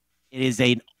 It is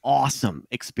an awesome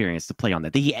experience to play on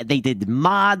that. They did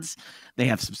mods. They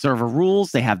have some server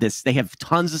rules. They have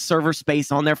tons of server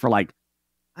space on there for like,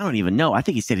 I don't even know. I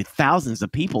think he said thousands of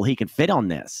people he can fit on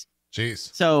this.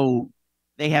 Jeez. So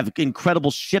they have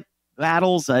incredible ship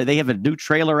battles. They have a new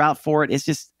trailer out for it. It's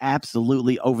just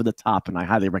absolutely over the top, and I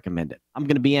highly recommend it. I'm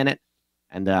going to be in it,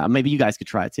 and maybe you guys could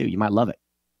try it too. You might love it.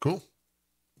 Cool.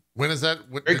 When is that?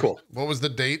 Very cool. What was the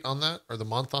date on that or the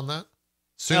month on that?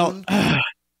 Soon?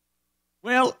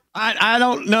 Well, I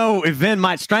don't know if Vin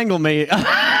might strangle me.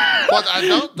 But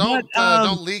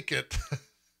don't leak it.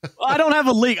 Well, I don't have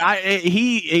a leak.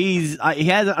 He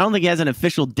has. I don't think he has an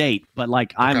official date, but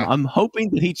like I'm hoping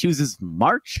that he chooses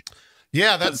March.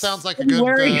 Yeah, that sounds like a good,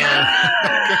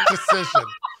 good decision.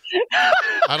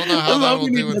 I don't know how that will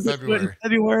do in February.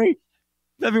 February.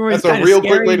 That's a real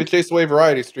quick way to chase away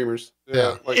variety streamers.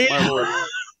 Yeah. Like my lord.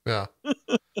 Yeah.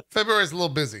 February's a little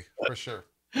busy for sure.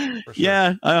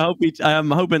 Yeah, I'm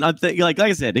hoping. Like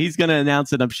I said, he's going to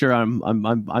announce it. I'm sure.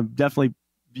 I'm definitely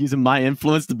using my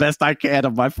influence the best I can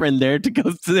of my friend there to go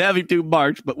to the Heavy 2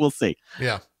 March, but we'll see.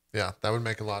 Yeah, that would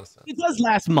make a lot of sense. It does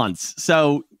last months,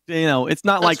 so it's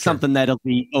not like something that'll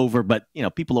be over. But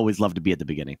people always love to be at the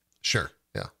beginning. Sure.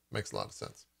 Yeah, makes a lot of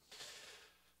sense.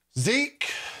 Zeke,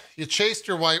 you chased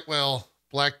your white whale,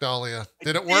 Black Dahlia.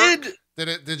 Did it work?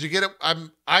 Did you get it?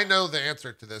 I know the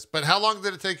answer to this, but how long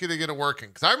did it take you to get it working?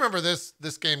 Because I remember this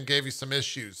game gave you some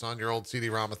issues on your old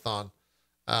CD-ROM-a-thon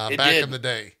back in the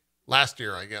day, last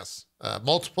year, I guess.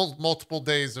 Multiple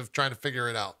days of trying to figure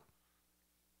it out.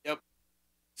 Yep.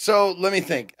 So let me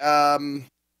think. I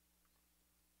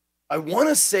want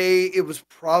to say it was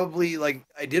probably like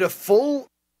I did a full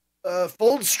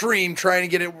stream trying to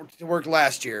get it to work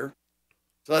last year.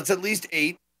 So that's at least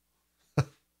 8,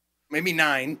 maybe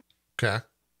 9. Okay.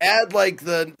 Add like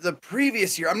the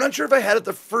previous year. I'm not sure if I had it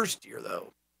the first year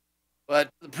though, but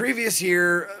the previous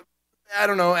year, I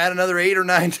don't know, add another 8 or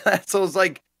 9 times. So it was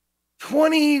like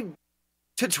 20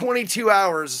 to 22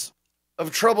 hours of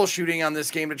troubleshooting on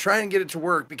this game to try and get it to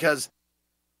work. Because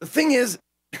the thing is,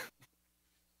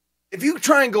 if you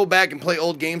try and go back and play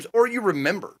old games, or you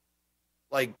remember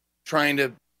like trying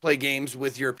to play games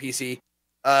with your PC,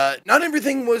 not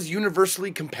everything was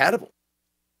universally compatible.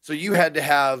 So you had to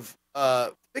have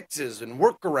fixes and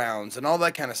workarounds and all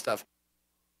that kind of stuff.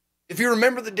 If you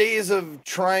remember the days of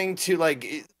trying to,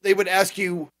 like, they would ask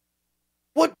you,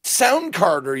 what sound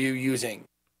card are you using?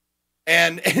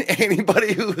 And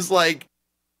anybody who was like,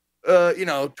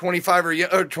 25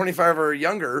 or 25 or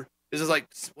younger is just like,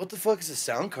 what the fuck is a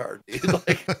sound card, dude?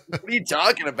 Like, what are you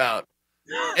talking about?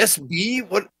 SB?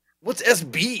 What's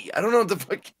SB? I don't know what the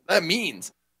fuck that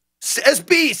means.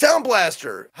 SB, Sound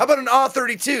Blaster. How about an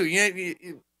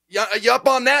AW32? You up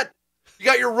on that? You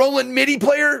got your Roland MIDI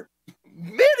player?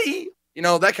 MIDI?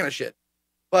 That kind of shit.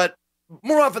 But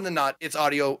more often than not, it's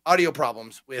audio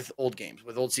problems with old games,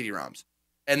 with old CD-ROMs.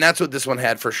 And that's what this one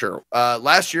had for sure.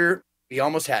 Last year, we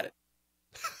almost had it.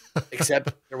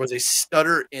 Except there was a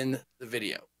stutter in the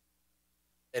video.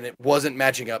 And it wasn't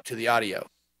matching up to the audio.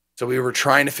 So we were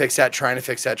trying to fix that.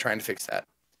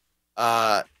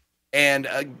 And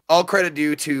all credit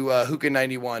due to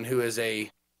Hookah91, who is a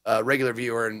regular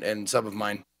viewer and sub of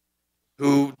mine,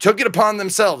 who took it upon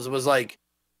themselves. It was like,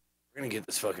 we're going to get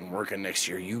this fucking working next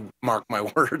year. You mark my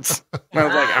words. And I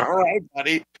was like, all right,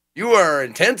 buddy. You are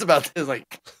intense about this. Like,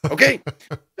 okay.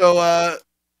 So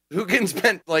Hookah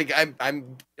spent, like,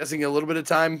 I'm guessing a little bit of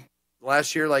time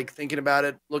last year, like, thinking about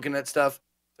it, looking at stuff.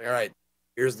 Like, all right,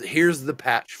 here's the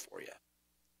patch for you.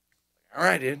 All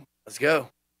right, dude, let's go.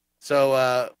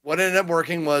 So what ended up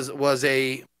working was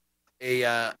a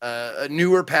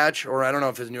newer patch, or I don't know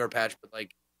if it's a newer patch, but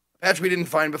like a patch we didn't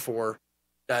find before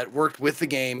that worked with the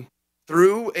game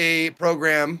through a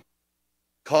program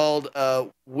called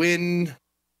Win.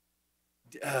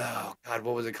 Oh God,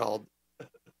 what was it called?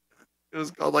 It was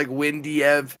called like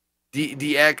WinDev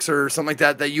DX or something like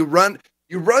that. That you run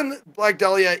Black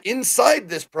Dahlia inside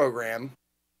this program,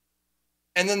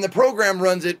 and then the program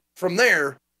runs it from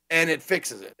there. And it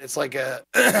fixes it. It's like a,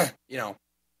 It's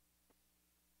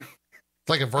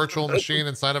like a virtual machine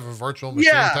inside of a virtual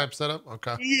machine type setup.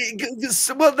 Okay.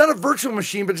 Well, not a virtual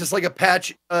machine, but just like a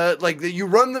patch. You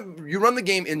run the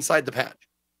game inside the patch.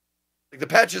 Like the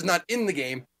patch is not in the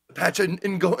game. The patch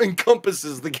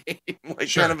encompasses the game,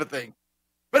 kind of a thing.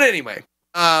 But anyway,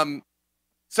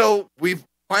 so we've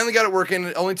finally got it working.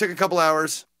 It only took a couple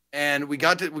hours, and we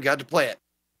got to play it.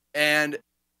 And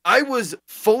I was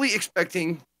fully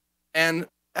expecting. And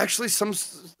actually, some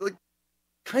like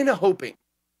kind of hoping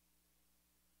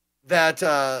that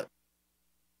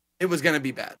it was going to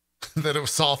be bad. That it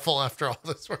was awful after all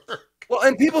this work. Well,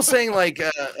 and people saying like,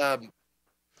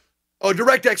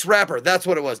 DirectX Wrapper. That's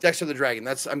what it was. Dexter the Dragon.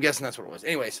 I'm guessing that's what it was.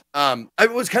 Anyways, I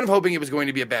was kind of hoping it was going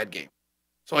to be a bad game,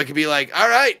 so I could be like, all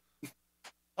right,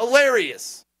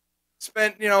 hilarious.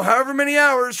 Spent however many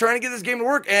hours trying to get this game to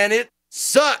work, and it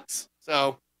sucks.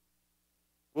 So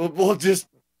we'll just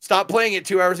stop playing it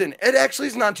 2 hours in. It actually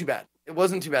is not too bad. It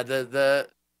wasn't too bad. The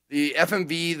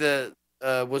FMV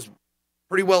was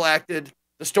pretty well acted.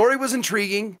 The story was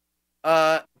intriguing,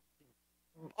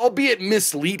 albeit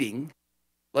misleading.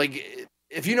 Like,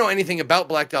 if you know anything about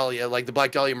Black Dahlia, like the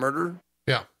Black Dahlia murder,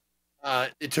 yeah,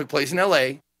 it took place in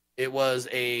LA. It was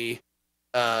a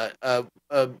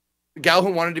gal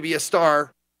who wanted to be a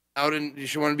star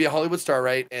she wanted to be a Hollywood star,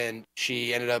 right? And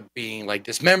she ended up being like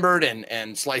dismembered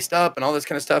and sliced up and all this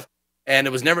kind of stuff. And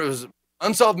it was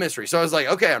unsolved mystery. So I was like,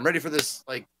 okay, I'm ready for this.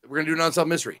 Like, we're gonna do an unsolved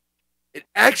mystery. It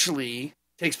actually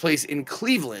takes place in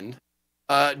Cleveland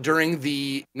during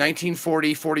the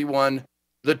 1940-41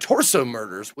 the Torso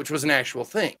murders, which was an actual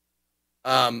thing,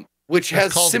 which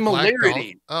has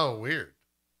similarities. Oh, weird.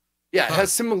 Yeah, it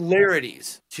has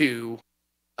similarities to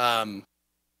the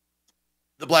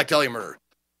Black Dahlia murder.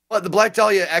 But the Black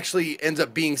Dahlia actually ends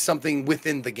up being something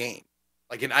within the game,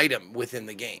 like an item within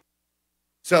the game.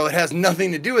 So it has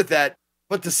nothing to do with that,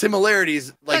 but the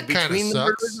similarities like between the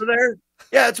murders are there.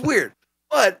 Yeah, it's weird.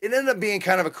 But it ended up being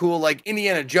kind of a cool, like,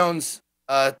 Indiana Jones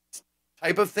type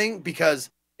of thing, because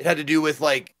it had to do with,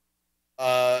 like,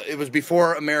 it was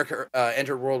before America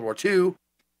entered World War II,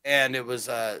 and it was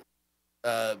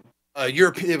Europe.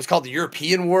 It was called the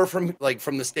European War from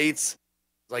the States.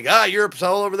 Like, Europe's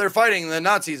all over there fighting the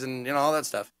Nazis and, you know, all that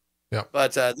stuff. Yeah.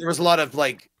 But there was a lot of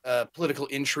like political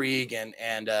intrigue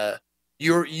and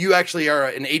you actually are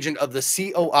an agent of the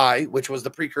COI, which was the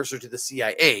precursor to the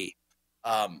CIA.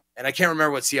 And I can't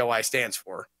remember what COI stands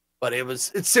for, but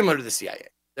it's similar to the CIA.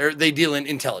 They deal in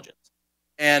intelligence.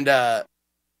 And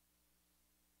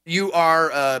you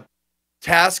are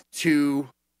tasked to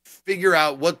figure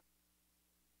out what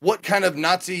kind of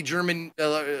Nazi German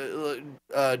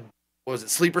what was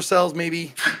it, sleeper cells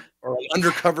maybe, or an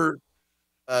undercover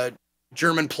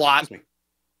German plot,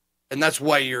 and that's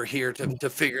why you're here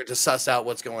to suss out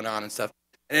what's going on and stuff.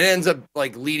 And it ends up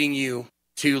like leading you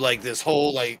to like this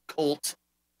whole like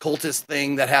cultist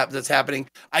thing that's happening.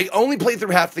 I only played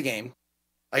through half the game.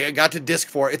 Like, I got to disc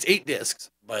 4. It's 8 discs,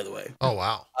 by the way. Oh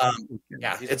wow.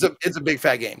 Yeah, it's a big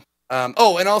fat game.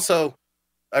 Oh, and also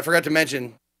I forgot to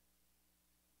mention,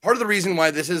 part of the reason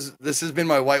why this has been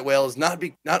my white whale is not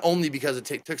only because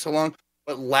it took so long,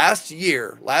 but last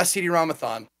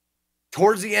CD-ROM-a-thon,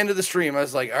 towards the end of the stream, I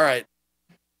was like, all right,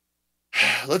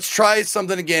 let's try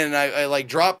something again. And I like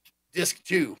dropped disc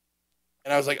 2,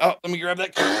 and I was like, oh, let me grab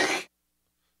that,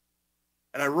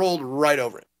 and I rolled right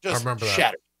over it, just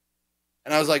shattered.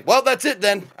 And I was like, well, that's it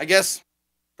then, I guess,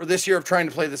 for this year of trying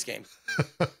to play this game.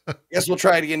 I guess we'll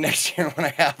try it again next year when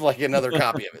I have like another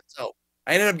copy of it. So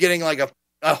I ended up getting like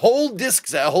a whole disc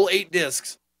set, a whole 8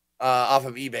 discs off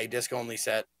of eBay, disc only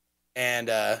set. And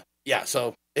yeah,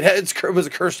 so it was a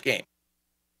cursed game,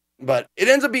 but it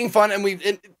ends up being fun.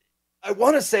 And I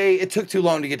want to say it took too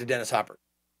long to get to Dennis Hopper.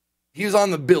 He was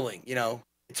on the billing, you know.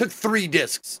 It took 3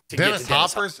 discs to get to Dennis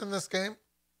Hopper's in this game?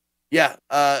 Yeah,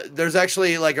 there's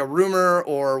actually like a rumor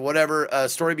or whatever.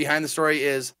 Story behind the story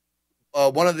is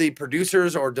one of the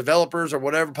producers or developers or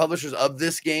whatever publishers of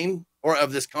this game or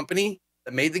of this company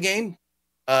that made the game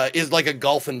is like a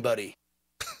golfing buddy.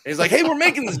 And he's like, hey, we're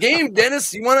making this game,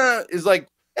 Dennis. You wanna? Is like,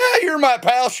 yeah, you're my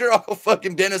pal. Sure, I'll go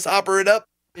fucking Dennis Hopper it up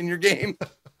in your game.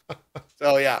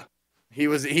 So yeah, he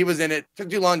was in it. Took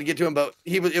too long to get to him, but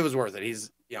it was worth it. He's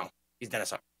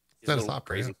Dennis Hopper. He's Dennis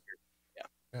Hopper, crazy.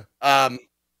 Yeah.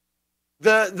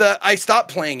 I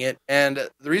stopped playing it, and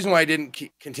the reason why I didn't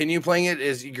continue playing it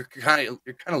is you're kind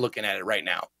of looking at it right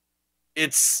now.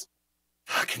 It's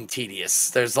fucking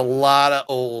tedious. There's a lot of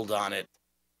old on it.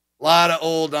 A lot of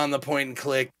old on the point and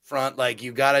click front. Like,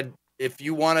 you gotta, if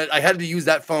you want it, I had to use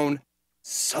that phone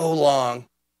so long.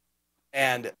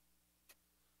 And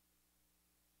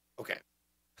okay,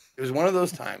 it was one of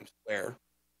those times where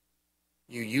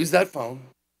you use that phone.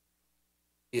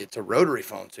 It's a rotary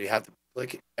phone, so you have to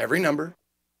click every number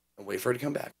and wait for it to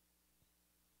come back.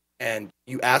 And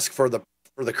you ask for the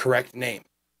correct name.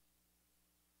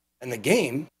 And the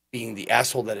game, being the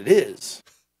asshole that it is,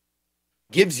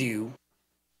 gives you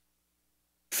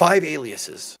 5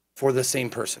 aliases for the same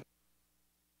person.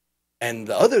 And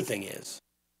the other thing is,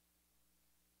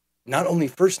 not only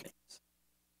first names,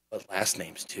 but last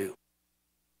names too.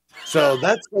 So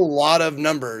that's a lot of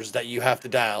numbers that you have to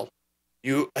dial.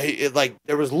 There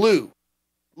was Lewis,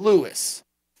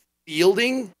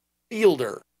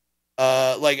 Fielder,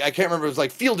 I can't remember, it was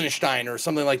like Fieldenstein or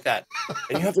something like that.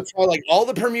 And you have to try like all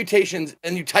the permutations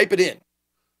and you type it in.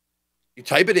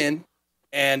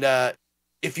 And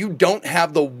if you don't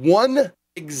have the one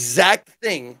exact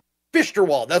thing,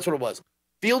 Fisterwald, that's what it was.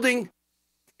 Fielding,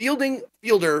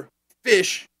 Fielder,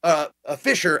 Fisher,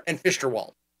 and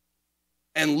Fisterwald.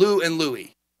 And Lou and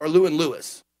Louie, or Lou and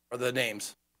Lewis are the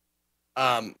names.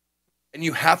 And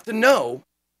you have to know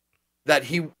that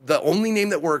the only name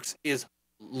that works is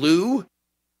Lou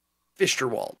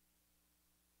Fisterwald.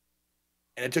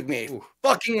 And it took me a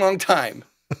fucking long time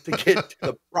to get to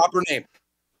the proper name.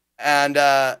 And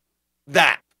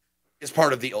that is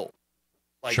part of the old.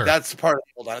 Like Sure. that's part of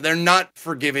the old on it. They're not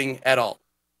forgiving at all.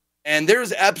 And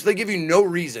there's absolutely, they give you no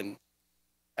reason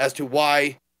as to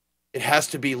why it has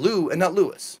to be Lou and not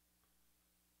Lewis.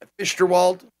 At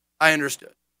Fichterwald, I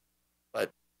understood.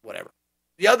 But whatever.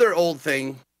 The other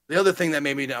thing that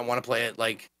made me not want to play it,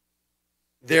 like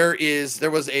there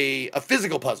was a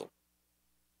physical puzzle.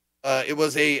 It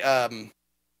was a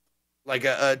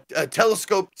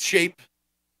telescope shaped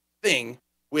thing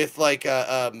with like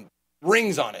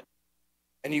rings on it.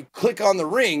 And you click on the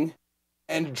ring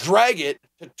and drag it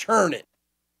to turn it.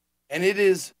 And it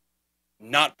is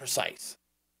not precise.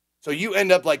 So you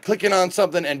end up like clicking on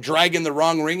something and dragging the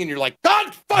wrong ring, and you're like,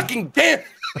 God fucking damn!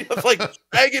 You have to like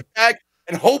drag it back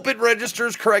and hope it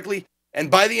registers correctly.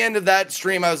 And by the end of that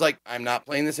stream, I was like, I'm not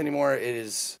playing this anymore. I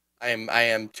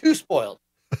am too spoiled.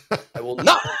 I will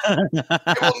not.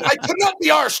 I could not be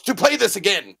arsed to play this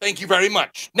again. Thank you very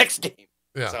much. Next game.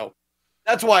 Yeah. So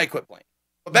that's why I quit playing.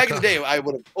 But back in the day, I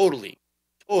would have totally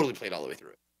played all the way through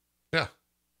it. Yeah.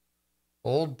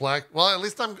 Old Black. Well, at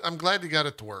least I'm glad you got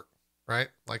it to work, right?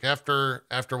 Like after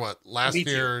what? Last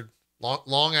year,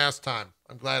 long ass time.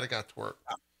 I'm glad it got to work.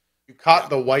 You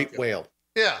caught the white whale.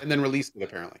 Yeah. And then released it,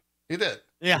 apparently. You did.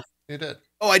 Yeah. You did.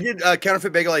 Oh, I did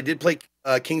Counterfeit Bagel. I did play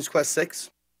King's Quest 6.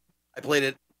 I played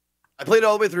it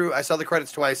all the way through. I saw the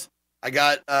credits twice. I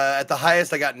got at the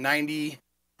highest, I got 90%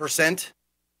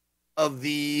 of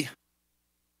the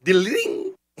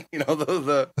you know,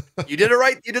 the you did the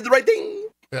right thing.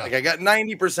 Yeah. Like I got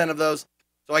 90% of those.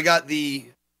 So I got the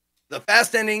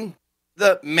fast ending,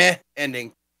 the meh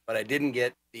ending, but I didn't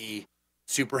get the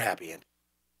super happy ending.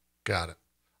 Got it.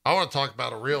 I want to talk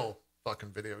about a real fucking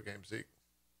video game, Zeke.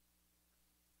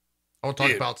 I want to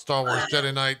talk about Star Wars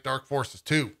Jedi Knight Dark Forces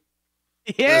 2.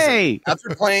 Yay! Listen,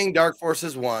 after playing Dark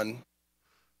Forces 1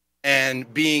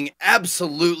 and being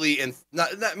absolutely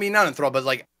not enthralled, but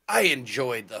like I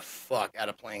enjoyed the fuck out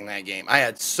of playing that game. I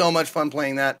had so much fun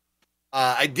playing that.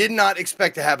 I did not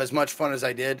expect to have as much fun as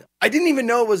I did. I didn't even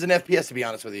know it was an FPS, to be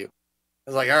honest with you. I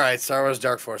was like, all right, Star Wars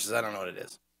Dark Forces. I don't know what it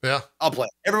is. Yeah. I'll play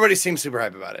it. Everybody seems super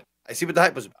hype about it. I see what the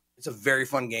hype was about. It's a very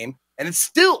fun game, and it's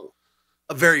still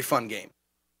a very fun game.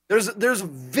 There's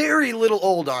very little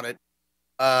old on it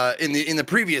in the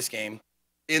previous game,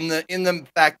 in the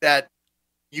fact that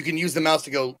you can use the mouse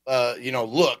to go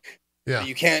look. Yeah. But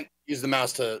you can't use the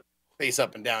mouse to face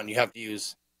up and down. You have to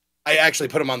use. I actually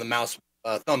put them on the mouse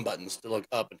thumb buttons to look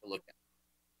up and to look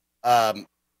down.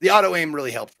 The auto aim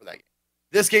really helped for that game.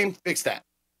 This game fixed that.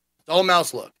 It's all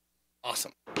mouse look.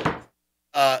 Awesome.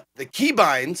 The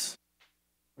keybinds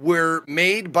were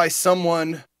made by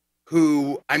someone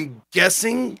who I'm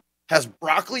guessing has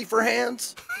broccoli for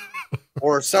hands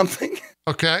or something.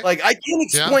 Okay. Like I can't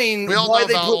explain We all why know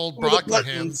they about put old the broccoli buttons.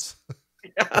 hands.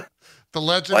 Yeah. The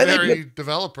legendary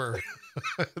developer,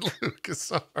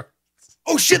 LucasArts.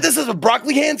 Oh shit, this is a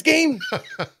broccoli hands game?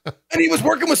 And he was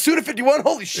working with Suda51?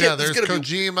 Holy shit. Yeah, there's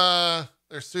Kojima,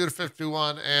 there's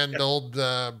Suda51, and old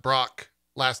Brock,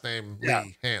 last name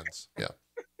Lee Hands. Yeah.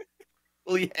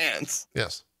 Lee Hands.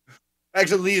 Yes.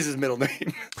 Actually, Lee is his middle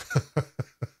name.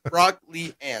 Brock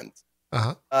Lee Hands.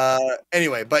 Uh-huh.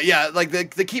 Anyway, but yeah, like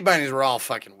the key bindings were all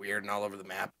fucking weird and all over the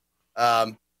map.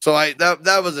 So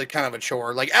that was a kind of a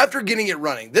chore. Like after getting it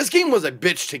running, this game was a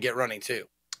bitch to get running too.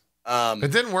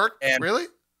 It didn't work. Really?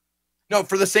 No,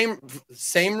 for the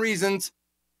same reasons.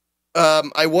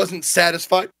 I wasn't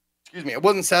satisfied. Excuse me. I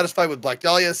wasn't satisfied with Black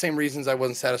Dahlia. Same reasons I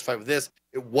wasn't satisfied with this.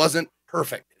 It wasn't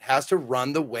perfect. It has to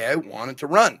run the way I want it to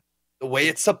run. The way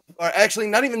it's actually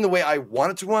not even the way I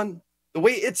want it to run. The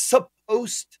way it's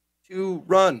supposed to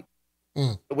run.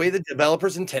 The way the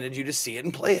developers intended you to see it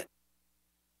and play it.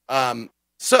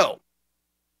 So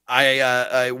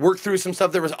I worked through some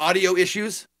stuff. There was audio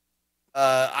issues.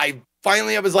 I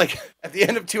was like, at the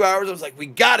end of 2 hours, I was like, we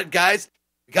got it, guys.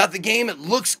 We got the game. It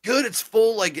looks good. It's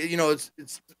full, like, you know,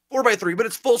 it's 4x3, but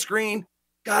it's full screen.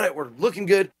 Got it. We're looking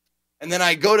good. And then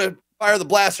I go to fire the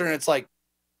blaster and it's like,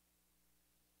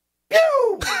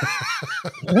 pew!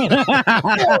 And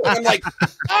I'm like,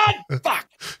 God, fuck,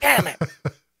 damn it.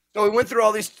 So we went through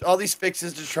all these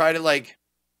fixes to try to like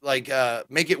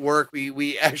make it work.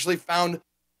 We actually found,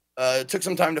 took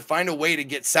some time to find a way to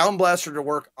get Sound Blaster to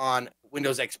work on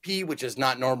Windows XP, which is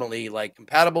not normally like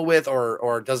compatible with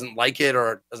or doesn't like it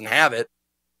or doesn't have it.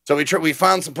 So we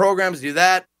found some programs to do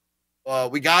that.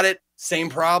 We got it. Same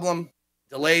problem.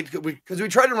 Delayed because we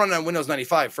tried to run it on Windows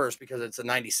 95 first because it's a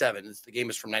 97. The game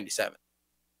is from 97.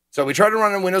 So we tried to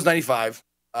run on Windows 95,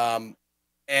 and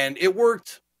it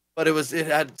worked, but it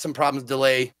had some problems,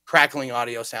 delay, crackling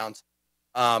audio sounds.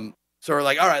 So we're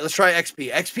like, all right, let's try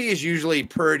XP. XP is usually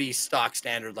pretty stock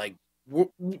standard, like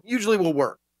usually will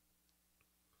work.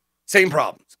 Same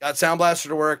problems. Got Sound Blaster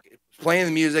to work, playing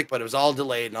the music, but it was all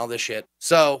delayed and all this shit.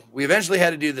 So we eventually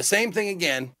had to do the same thing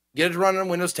again, get it running on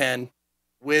Windows 10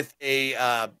 with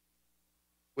a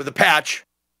patch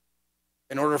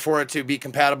in order for it to be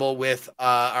compatible with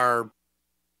our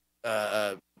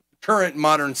current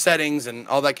modern settings and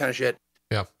all that kind of shit.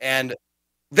 Yeah. And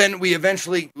then we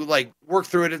eventually like worked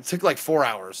through it. It took like 4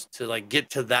 hours to like get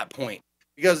to that point,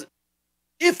 because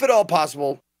if at all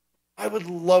possible, I would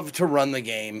love to run the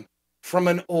game from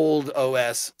an old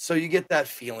OS. So you get that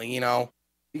feeling, you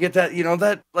get that,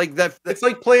 that like that. It's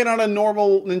like playing on a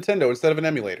normal Nintendo instead of an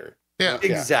emulator. Yeah.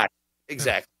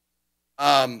 Exactly.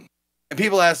 And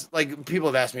people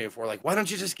have asked me before, like, why don't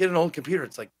you just get an old computer?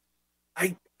 It's like,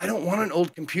 I don't want an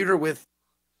old computer with,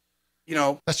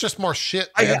 that's just more shit.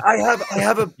 I Man.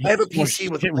 have a PC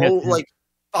with like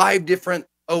 5 different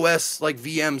OS like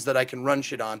VMs that I can run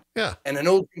shit on. Yeah. And an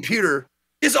old computer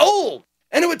is old,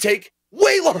 and it would take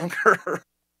way longer.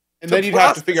 And then you'd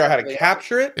have to figure out how to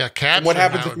capture it. Yeah, capture. And what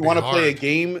happens if you want to play a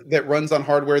game that runs on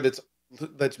hardware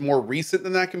that's more recent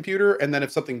than that computer? And then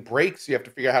if something breaks, you have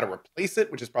to figure out how to replace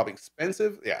it, which is probably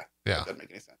expensive. Yeah. Yeah. That doesn't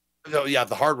make any sense. So yeah,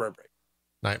 the hardware break.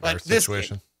 Nightmare But this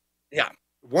situation. game,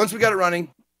 once we got it running,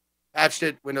 patched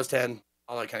it, Windows 10,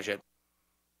 all that kind of shit,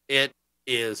 it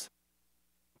is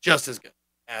just as good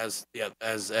as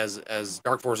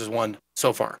Dark Forces 1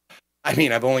 so far. I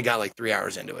mean, I've only got like 3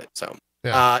 hours into it, so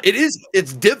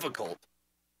it's difficult,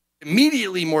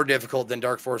 immediately more difficult than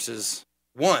Dark Forces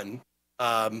 1,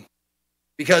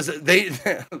 because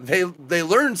they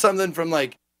learned something from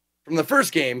the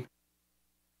first game.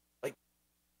 Like,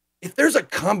 if there's a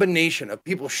combination of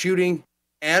people shooting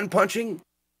and punching,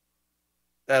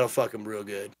 that'll fuck them real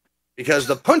good, because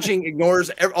the punching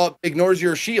ignores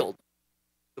your shield.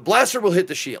 The blaster will hit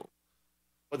the shield,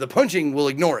 but the punching will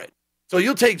ignore it. So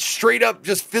you'll take straight up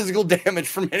just physical damage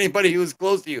from anybody who's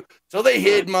close to you. So they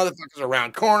hit motherfuckers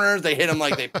around corners. They hit them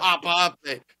like they pop up.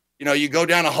 You go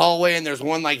down a hallway and there's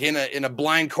one like in a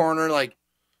blind corner. Like,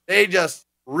 they just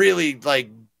really they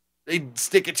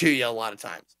stick it to you a lot of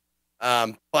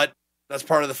times. But that's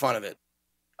part of the fun of it.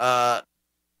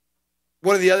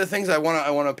 One of the other things I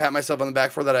want to pat myself on the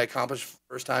back for that I accomplished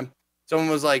first time. Someone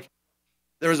was like,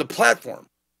 there was a platform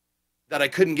that I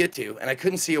couldn't get to, and I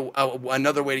couldn't see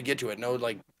another way to get to it. No,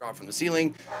 like, drop from the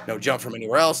ceiling, no jump from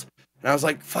anywhere else. And I was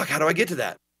like, fuck, how do I get to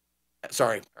that?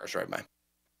 Sorry, Harsh, right by.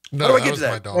 No, how do I get to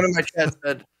my that? dog. One of my chats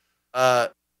said,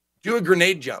 do a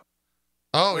grenade jump.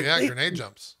 Oh, yeah, grenade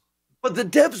jumps. But the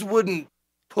devs wouldn't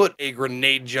put a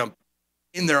grenade jump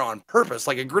in there on purpose.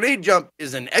 Like, a grenade jump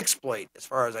is an exploit, as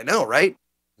far as I know, right?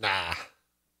 Nah.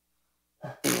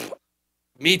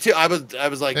 Me too. I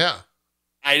was like, yeah.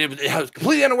 I was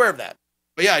completely unaware of that.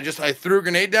 But yeah, I threw a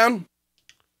grenade down.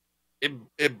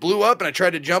 It blew up, and I tried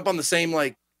to jump on the same,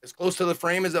 like, as close to the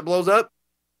frame as it blows up.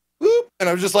 Whoop! And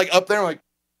I was just like up there, like,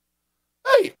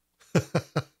 hey,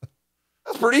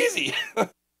 that's pretty easy. Oh,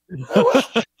 well,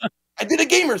 I did a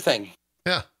gamer thing.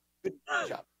 Yeah. Good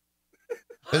job.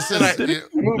 This is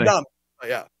moved on. Oh,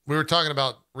 yeah. We were talking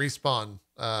about Respawn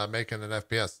making an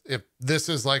FPS. If this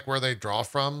is like where they draw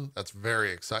from, that's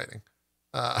very exciting.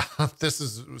 This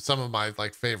is some of my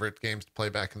like favorite games to play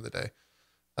back in the day.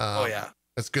 Oh yeah,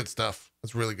 it's good stuff.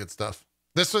 It's really good stuff.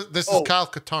 This is Kyle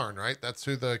Katarn, right? That's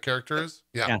who the character is.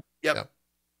 Yeah. Yep.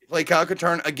 Play Kyle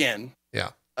Katarn again.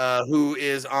 Yeah. Who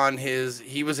is on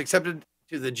he was accepted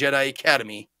to the Jedi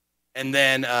Academy, and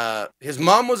then his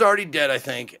mom was already dead, I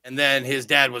think, and then his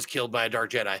dad was killed by a Dark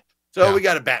Jedi. So we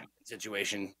got a Batman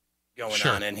situation going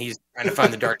on, and he's trying to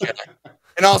find the Dark Jedi.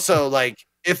 And also, like,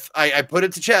 if I put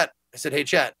it to chat, I said, hey,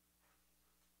 chat,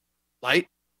 light,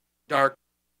 dark,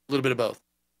 a little bit of both.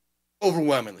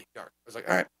 Overwhelmingly dark. I was like,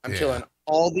 all right, I'm killing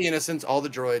all the innocents, all the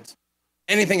droids,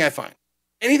 anything I find.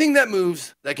 Anything that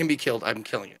moves that can be killed, I'm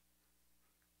killing it.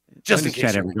 Just in case.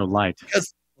 Chat ever go light.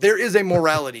 Because there is a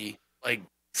morality, like,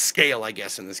 scale, I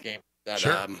guess, in this game that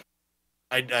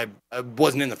I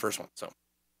wasn't in the first one. So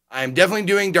I'm definitely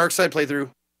doing dark side playthrough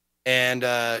and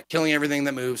killing everything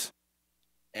that moves.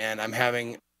 And I'm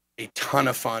having a ton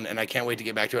of fun, and I can't wait to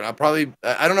get back to it. I'll probably,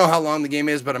 I don't know how long the game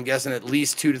is, but I'm guessing at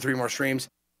least 2 to 3 more streams.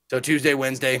 So Tuesday,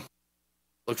 Wednesday,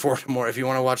 look forward to more. If you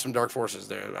want to watch some Dark Forces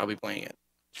there, I'll be playing it.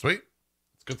 Sweet.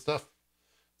 It's good stuff.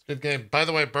 It's a good game. By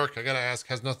the way, Burke, I got to ask,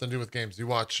 has nothing to do with games. You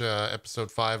watch episode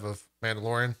 5 of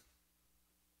Mandalorian?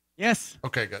 Yes.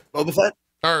 Okay, good. Boba Fett?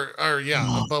 Or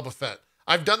yeah, Boba Fett.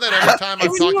 I've done that every time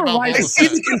I've talked about Boba Fett. I see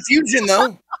the confusion,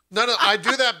 though. No, I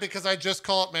do that because I just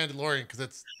call it Mandalorian because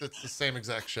it's the same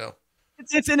exact show.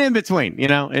 It's an in between,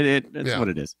 it's what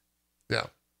it is. Yeah.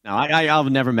 No, I'll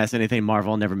never mess anything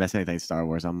Marvel. Never mess anything Star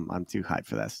Wars. I'm too hyped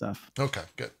for that stuff. Okay,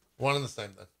 good. One and the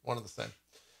same then. One and the same.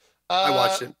 I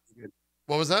watched it.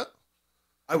 What was that?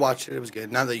 I watched it. It was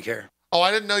good. Now that you care. Oh,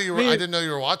 I didn't know you were. I didn't know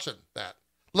you were watching that.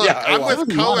 Look, Yeah, I'm with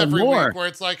Cohh every more. week, where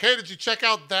it's like, hey, did you check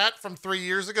out that from 3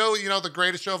 years ago? You know, the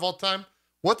greatest show of all time.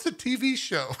 What's a TV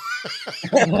show?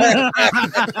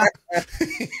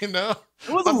 You know,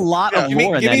 It was a lot of Give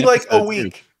more. me like a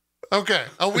week. okay,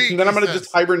 a week. And then I'm going to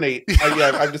just hibernate.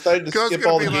 I've decided to Cohh's skip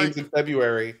gonna all the be games like- in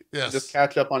February. Yes. And just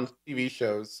catch up on TV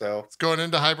shows. So It's going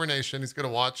into hibernation. He's going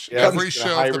to watch Yeah, every he's gonna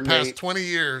show of the past hibernate. 20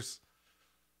 years.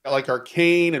 got like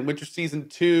Arcane and Winter Season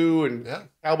 2 and Yeah.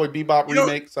 Cowboy Bebop You know-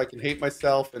 remakes, so I can hate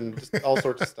myself and just all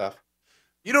sorts of stuff.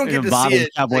 You don't get to see it.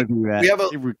 Like, we have a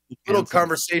little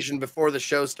conversation before the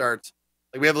show starts.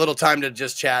 Like we have a little time to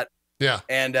just chat. Yeah.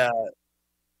 And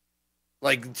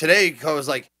like today, Cohh was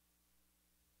like,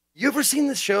 "You ever seen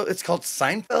this show? It's called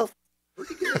Seinfeld."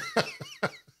 Pretty good.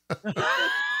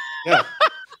 Yeah.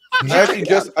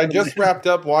 I just wrapped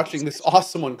up watching this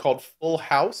awesome one called Full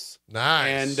House.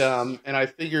 Nice. And I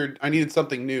figured I needed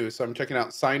something new, so I'm checking out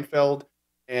Seinfeld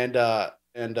and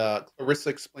Clarissa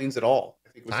Explains It All. I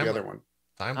think was the other one.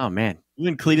 Oh man, you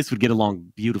and Cletus would get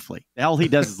along beautifully. All he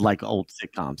does is like old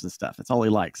sitcoms and stuff. That's all he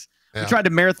likes. Yeah. We tried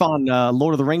to marathon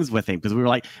Lord of the Rings with him because we were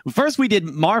like, first we did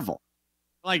Marvel.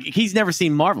 Like he's never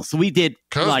seen Marvel, so we did.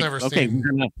 Coh's like, never okay, seen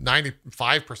we're gonna.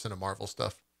 95% of Marvel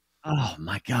stuff. Oh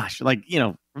my gosh! Like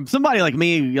from somebody like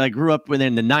me, like grew up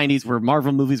within the '90s where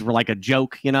Marvel movies were like a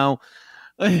joke.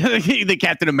 The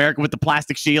Captain America with the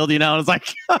plastic shield. It's like,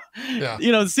 Yeah.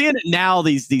 seeing it now.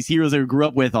 These heroes that we grew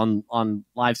up with on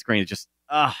live screen is just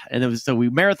and it was so we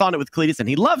marathoned it with Cletus and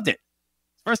he loved it.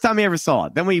 First time he ever saw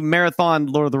it. Then we marathoned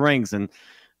Lord of the Rings and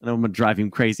I know I'm gonna drive him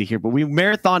crazy here, but we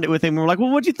marathoned it with him. And we're like, well,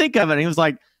 what'd you think of it? And he was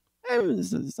like,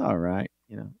 it's all right.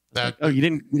 That, Oh, you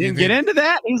didn't get into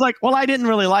that? He was like, well, I didn't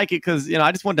really like it because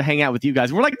I just wanted to hang out with you guys.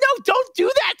 And we're like, no, don't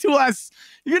do that to us.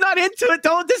 You're not into it.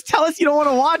 Don't just tell us you don't want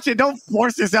to watch it. Don't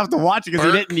force yourself to watch it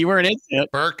because you weren't into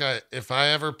it. Burke, if I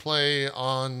ever play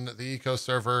on the Eco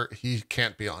server, he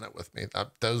can't be on it with me.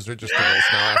 Those are just the rules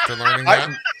now after learning that.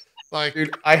 Like,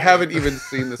 Dude, I haven't even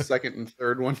seen the second and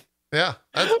third one. yeah,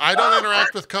 I don't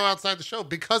interact with Cohh outside the show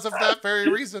because of that very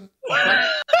reason.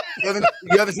 You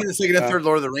haven't seen the second and third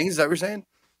Lord of the Rings? Is that what you're saying?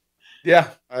 Yeah,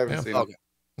 I haven't Yeah. seen Okay.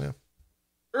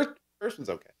 it. First one's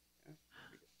okay.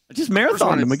 I just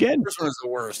marathoned him again. First one is the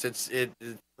worst. It's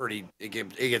pretty. It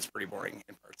gets pretty boring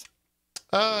in parts.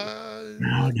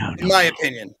 No. In my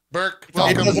opinion, Burke, it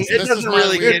welcome. doesn't, This is my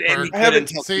really weird get any Burke. I haven't good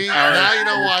until See, 2 hours. now you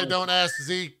know why I don't ask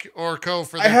Zeke or Cohh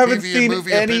for the I haven't TV and seen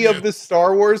movie any opinion. of the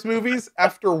Star Wars movies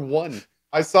after one.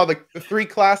 I saw the three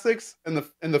classics and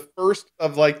the first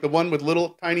of like the one with little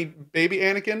tiny baby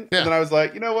Anakin, Yeah. and then I was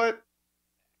like, you know what?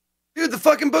 Dude, the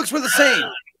fucking books were the same.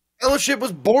 Fellowship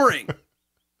was boring.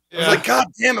 I was like, God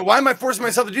damn it, why am I forcing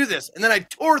myself to do this? And then I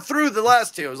tore through the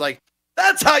last two. I was like,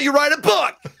 that's how you write a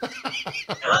book.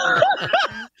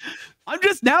 I'm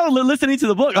just now listening to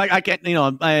the book. Like I can't,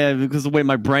 because the way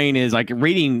my brain is, like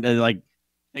reading,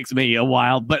 takes me a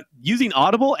while. But using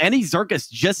Audible, Andy Serkis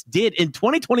just did in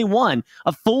 2021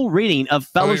 a full reading of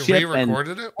Fellowship he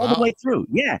re-recorded it? all Wow. the way through.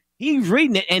 Yeah, he's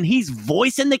reading it and he's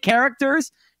voicing the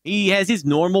characters. He has his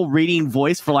normal reading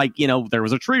voice for there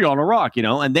was a tree on a rock,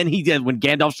 and then he did when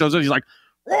Gandalf shows up, he's like,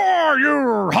 "Oh,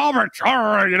 you hobbit,"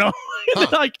 Huh.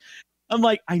 I'm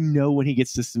like, I know when he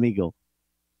gets to Smeagol,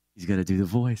 he's gonna do the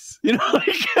voice, and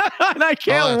I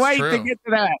can't that's wait to true. get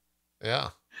to that. Yeah.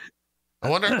 I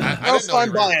wonder. I didn't Also, know I'm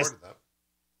he biased. re-recorded that.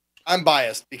 I'm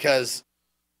biased because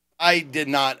I did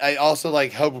not. I also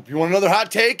hope you want another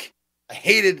hot take. I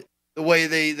hated the way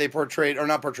they portrayed, or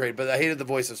not portrayed, but I hated the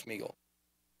voice of Smeagol.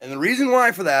 And the reason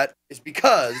why for that is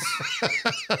because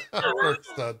Burke's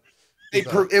done.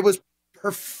 it was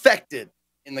perfected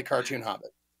in the cartoon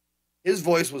Hobbit. His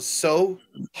voice was so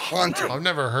haunting I've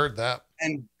never heard that.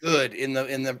 and good in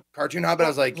the cartoon Hobbit. I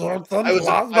was like,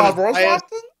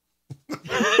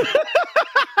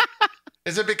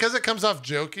 Is it because it comes off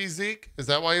jokey, Zeke? Is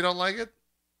that why you don't like it?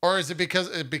 Or is it because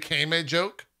it became a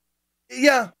joke?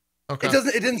 yeah, Okay.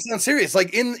 it didn't sound serious.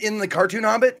 Like in the cartoon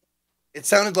Hobbit, it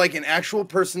sounded like an actual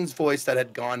person's voice that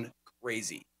had gone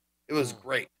crazy. It was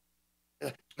great.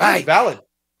 My Valid.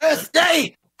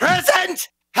 birthday present,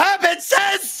 Hobbit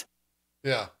says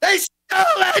Yeah. they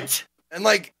stole it, and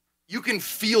you can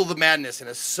feel the madness, and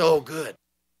it's so good.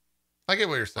 I get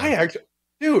what you're saying.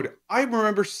 I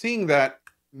remember seeing that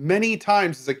many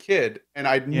times as a kid, and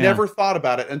I'd Yeah. never thought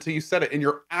about it until you said it. And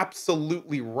you're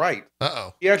absolutely right.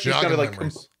 Uh-oh. He actually Jogging sounded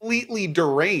memories. completely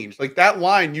deranged. Like that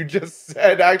line you just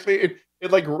said, actually,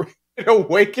 it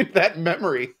awakened that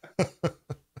memory.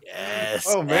 Yes.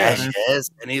 Oh, man. Yes.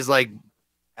 And he's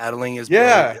paddling his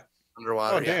Yeah. boat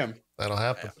underwater. Oh, damn. That'll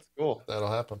happen. That's cool.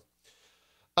 That'll happen.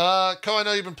 Cohh, I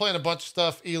know you've been playing a bunch of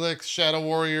stuff. ELEX, Shadow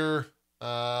Warrior.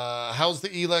 How's the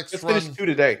ELEX Just run? finished 2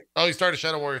 today. Oh, you started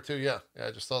Shadow Warrior 2. Yeah,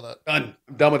 I just saw that. Done.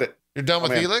 I'm done with it. You're done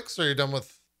with man. ELEX, or you're done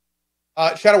with?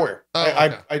 Shadow Warrior.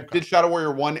 Oh, I did Shadow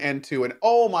Warrior 1 and 2, and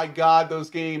oh my god, those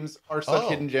games are such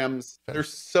hidden gems. They're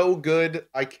so good.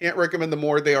 I can't recommend them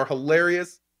more. They are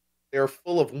hilarious. They are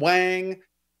full of wang,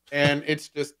 and it's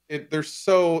just they're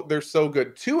so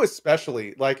good. 2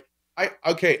 especially. Like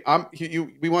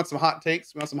we want some hot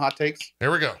takes. We want some hot takes.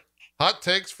 Here we go. Hot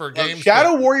takes for games.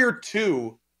 Shadow Warrior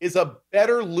 2 is a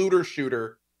better looter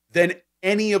shooter than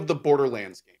any of the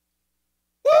Borderlands games.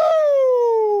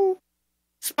 Woo!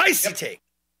 Spicy take.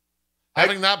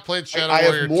 Having not played Shadow I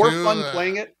Warrior have more 2, fun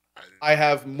playing it. I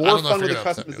have more fun with the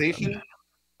customization.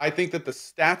 I think that the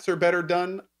stats are better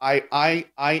done. I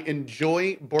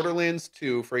enjoy Borderlands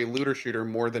 2 for a looter shooter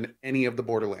more than any of the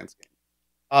Borderlands games.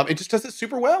 It just does it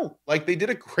super well. Like, they did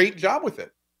a great job with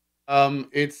it.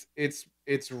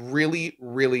 It's really,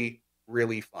 really,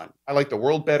 really fun. I like the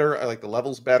world better. I like the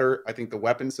levels better. I think the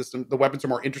weapons are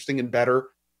more interesting and better.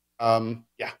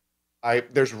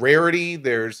 There's rarity.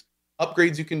 There's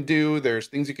upgrades you can do. There's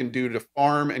things you can do to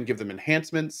farm and give them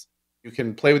enhancements. You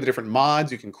can play with the different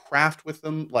mods. You can craft with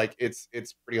them. Like, it's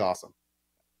pretty awesome.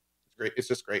 It's great. It's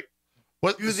just great.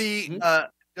 What do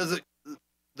does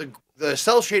the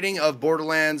cell shading of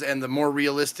Borderlands and the more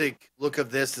realistic look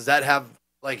of this, does that have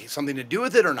like something to do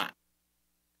with it or not?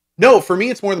 No, for me,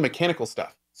 it's more the mechanical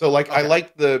stuff. So like, I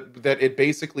like that it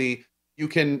basically, you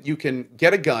can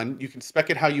get a gun, you can spec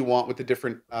it how you want with the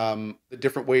different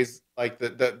ways, like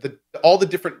all the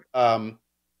different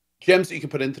gems that you can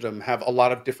put into them have a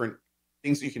lot of different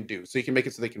things that you can do. So you can make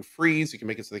it so they can freeze, you can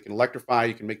make it so they can electrify,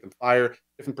 you can make them fire,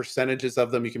 different percentages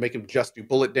of them, you can make them just do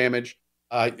bullet damage.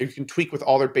 You can tweak with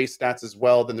all their base stats as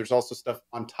well. Then there's also stuff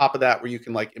on top of that where you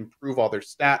can like improve all their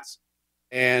stats.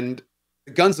 And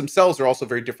the guns themselves are also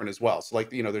very different as well. So like,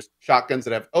 there's shotguns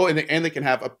that have, and they can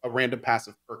have a random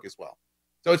passive perk as well.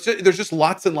 So there's just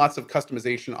lots and lots of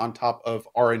customization on top of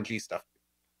RNG stuff.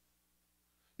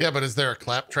 Yeah, but is there a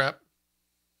claptrap?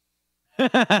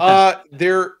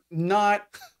 They're not.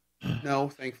 No,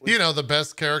 thankfully. The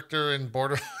best character in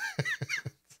Borderlands.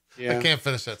 Yeah. I can't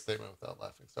finish that statement without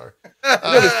laughing. Sorry.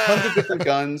 There's tons of different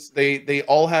guns. They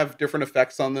all have different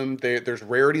effects on them. There's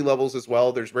rarity levels as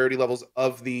well. There's rarity levels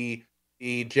of the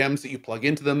gems that you plug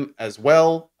into them as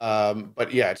well.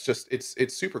 But yeah,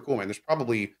 it's super cool, man. There's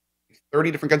probably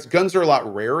 30 different guns. Guns are a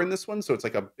lot rarer in this one, so it's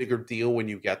like a bigger deal when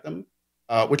you get them,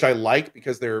 which I like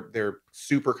because they're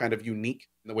super kind of unique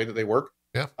in the way that they work.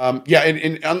 Yeah.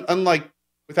 And unlike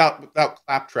without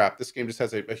claptrap, this game just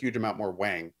has a huge amount more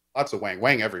wang. Lots of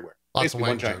wang everywhere. Lots of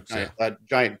wang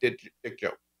giant dick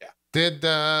joke. Yeah. Did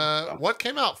what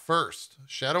came out first?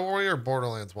 Shadow Warrior or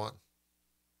Borderlands 1?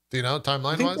 Do you know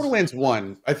timeline wise? Borderlands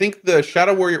 1. I think the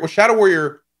Shadow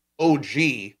Warrior OG,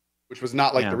 which was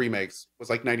not like the remakes, was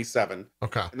like 97.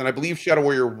 Okay. And then I believe Shadow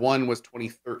Warrior 1 was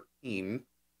 2013.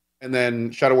 And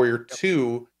then Shadow Warrior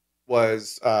 2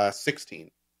 was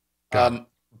 16.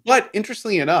 But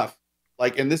interestingly enough,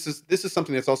 like, and this is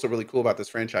something that's also really cool about this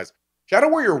franchise. Shadow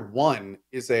Warrior 1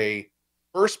 is a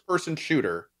first-person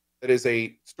shooter that is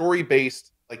a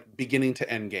story-based, like, beginning to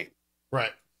end game.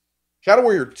 Right. Shadow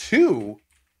Warrior 2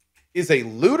 is a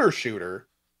looter shooter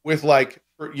with that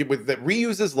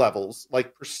reuses levels,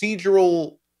 like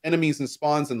procedural enemies and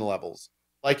spawns in the levels.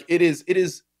 Like, it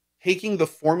is taking the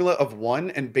formula of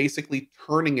 1 and basically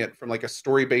turning it from like a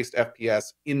story-based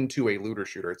FPS into a looter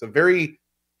shooter. It's a very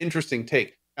interesting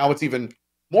take. Now, what's even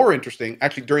more interesting,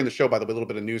 actually during the show, by the way, a little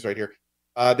bit of news right here.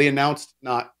 They announced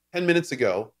not 10 minutes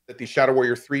ago that the Shadow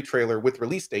Warrior 3 trailer with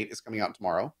release date is coming out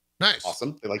tomorrow. Nice.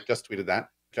 Awesome. They just tweeted that,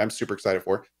 which I'm super excited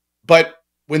for. But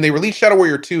when they released Shadow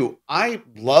Warrior 2, I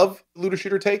love the looter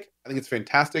shooter take. I think it's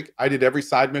fantastic. I did every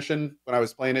side mission when I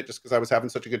was playing it just because I was having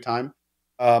such a good time.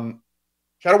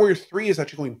 Shadow Warrior 3 is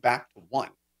actually going back to 1.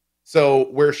 So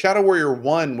where Shadow Warrior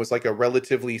 1 was like a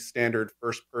relatively standard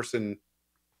first-person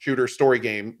shooter story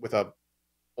game with a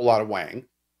whole lot of wang,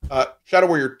 Shadow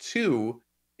Warrior 2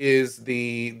 is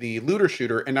the looter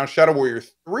shooter, and now Shadow Warrior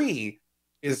 3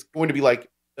 is going to be like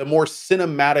a more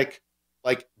cinematic,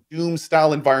 like Doom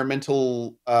style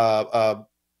environmental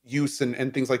use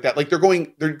and things like that. Like they're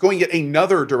going yet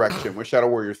another direction with Shadow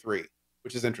Warrior 3,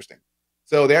 which is interesting.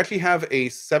 So they actually have a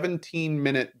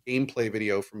 17-minute gameplay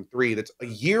video from 3 that's a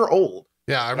year old.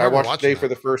 Yeah, I remember watched today that for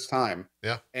the first time.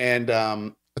 Yeah, and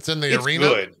it's in the arena,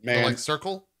 good, man. The, like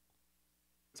circle.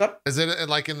 What's up? Is it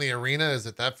like in the arena? Is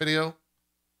it that video?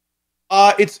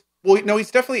 No,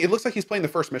 he's definitely. It looks like he's playing the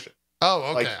first mission. Oh,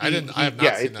 okay. Like I have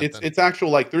not seen that. It's actual,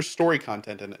 like, there's story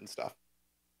content in it and stuff.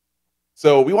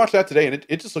 So we watched that today, and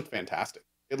it just looked fantastic.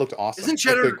 It looked awesome. Isn't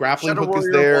Like, the Shadow grappling Shadow hook is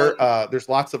Warrior there. 1? There's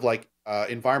lots of like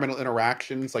environmental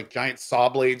interactions, like giant saw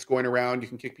blades going around. You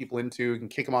can kick people into. You can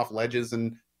kick them off ledges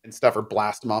and stuff, or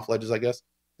blast them off ledges, I guess.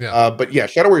 Yeah. But yeah,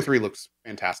 Shadow Warrior 3 looks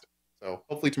fantastic. So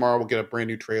hopefully tomorrow we'll get a brand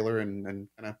new trailer and kind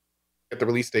of get the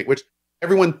release date, which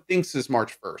everyone thinks is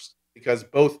March 1st, because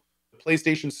both the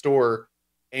PlayStation Store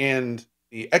and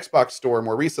the Xbox Store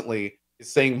more recently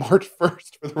is saying March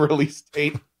 1st for the release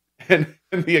date, and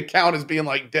the account is being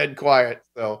like dead quiet.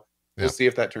 So we'll see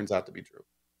if that turns out to be true.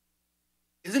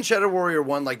 Isn't Shadow Warrior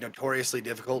 1 like notoriously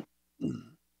difficult?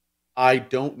 I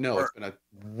don't know. It's been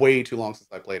way too long since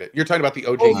I played it. You're talking about the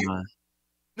OG.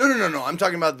 No. I'm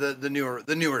talking about the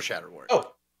newer Shadow Warrior.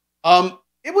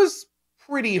 It was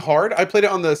pretty hard. I played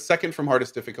it on the second from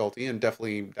hardest difficulty and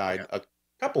definitely died a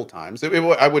couple times.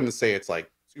 I wouldn't say it's like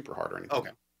super hard or anything.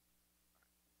 Okay.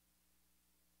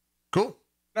 Cool.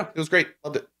 No, it was great.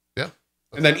 Loved it. Yeah.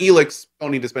 And then ELEX,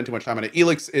 don't need to spend too much time on it.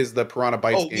 ELEX is the Piranha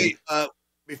Bytes game.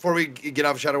 Before we get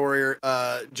off Shadow Warrior,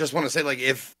 just want to say, like,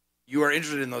 if you are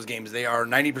interested in those games, they are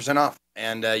 90% off,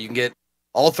 and you can get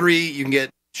all three. You can get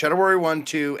Shadow Warrior 1,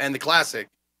 2, and the classic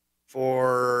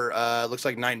for looks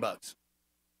like $9.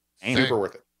 Super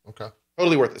worth it. Okay.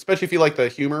 Totally worth it. Especially if you like the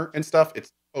humor and stuff.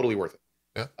 It's totally worth it.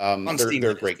 Yeah.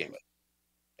 They're a great game.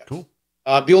 Yeah. Cool.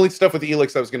 The only stuff with the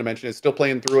ELEX I was going to mention is still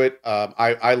playing through it.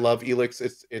 I love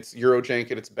ELEX. It's Eurojank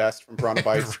at its best from Piranha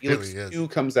Bytes. Really ELEX 2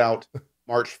 comes out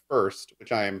March 1st,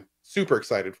 which I am super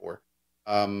excited for.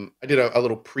 I did a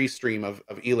little pre-stream of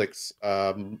ELEX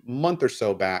a month or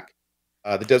so back.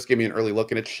 That does give me an early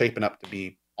look, and it's shaping up to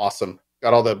be awesome.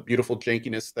 Got all the beautiful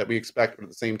jankiness that we expect, but at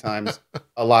the same time,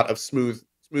 a lot of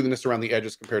smoothness around the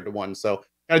edges compared to 1. So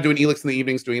kind of doing ELEX in the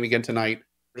evenings, doing it again tonight.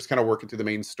 We're just kind of working through the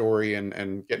main story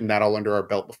and getting that all under our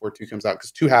belt before 2 comes out,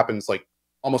 because 2 happens like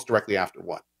almost directly after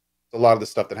 1. So a lot of the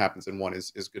stuff that happens in 1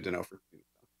 is good to know for 2.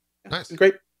 Yeah, nice. It's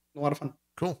great. A lot of fun.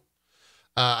 Cool.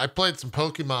 I played some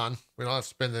Pokemon. We don't have to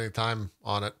spend any time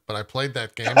on it, but I played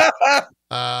that game.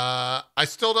 I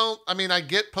still don't. I mean, I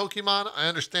get Pokemon. I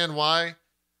understand why.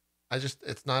 I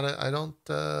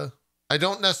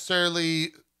don't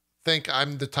necessarily think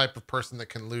I'm the type of person that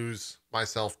can lose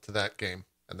myself to that game.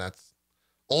 And that's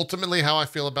ultimately how I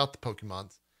feel about the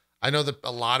Pokemons. I know that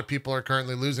a lot of people are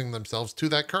currently losing themselves to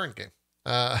that current game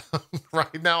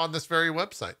right now on this very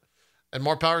website, and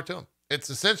more power to them. It's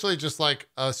essentially just like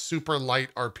a super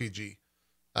light RPG,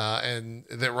 and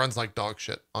that runs like dog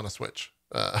shit on a Switch,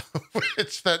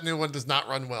 which that new one does not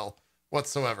run well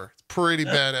whatsoever. It's pretty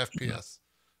bad FPS.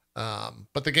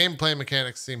 But the gameplay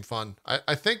mechanics seem fun.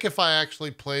 I think if I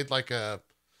actually played like a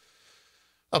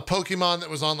Pokemon that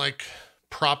was on like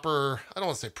proper, I don't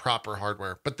want to say proper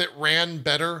hardware, but that ran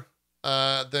better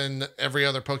than every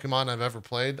other Pokemon I've ever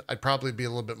played, I'd probably be a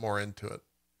little bit more into it.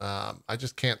 I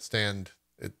just can't stand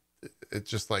it. It's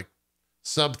just like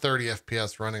sub 30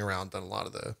 FPS running around in a lot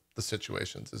of the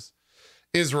situations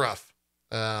is rough.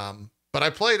 But I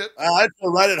played it. I'd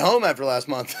feel right at home after last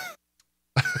month.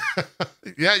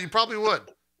 Yeah, you probably would,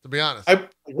 to be honest.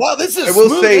 Wow, this is. I will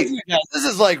smooth, say, this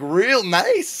is like real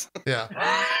nice. Yeah.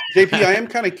 JP, I am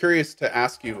kind of curious to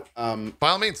ask you. By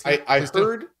all means, I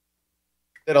heard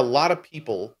that a lot of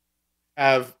people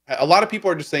are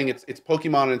just saying it's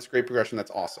Pokemon and it's great progression.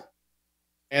 That's awesome.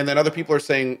 And then other people are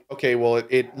saying, okay, well,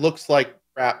 it looks like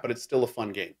crap, but it's still a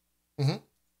fun game. Mm-hmm.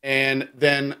 And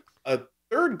then a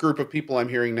third group of people I'm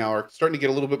hearing now are starting to get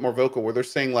a little bit more vocal, where they're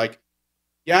saying like,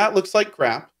 yeah, it looks like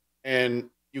crap, and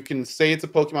you can say it's a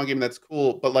Pokemon game, that's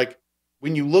cool, but like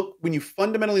when you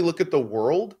fundamentally look at the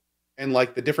world and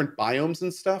like the different biomes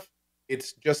and stuff,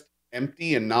 it's just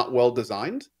empty and not well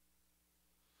designed.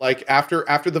 Like after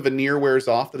the veneer wears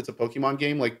off that it's a Pokemon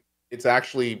game, like it's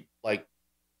actually like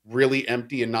really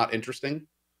empty and not interesting.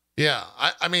 Yeah,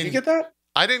 I mean, you get that?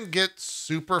 I didn't get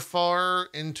super far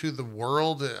into the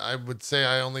world. I would say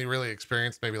I only really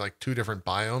experienced maybe like 2 different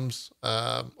biomes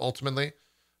ultimately.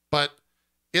 But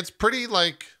it's pretty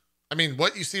like, I mean,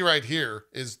 what you see right here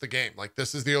is the game. Like,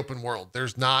 this is the open world.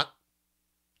 There's not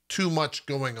too much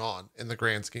going on in the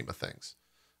grand scheme of things.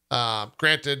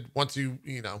 Granted, once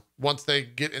once they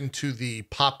get into the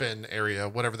pop-in area,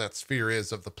 whatever that sphere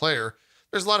is of the player,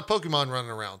 there's a lot of Pokemon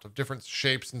running around of different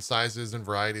shapes and sizes and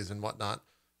varieties and whatnot.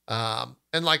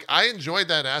 And like, I enjoyed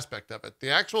that aspect of it. The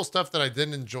actual stuff that I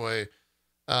didn't enjoy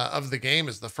of the game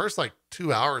is the first like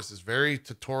 2 hours is very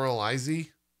tutorial-y.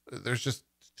 There's just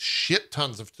shit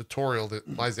tons of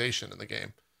tutorialization in the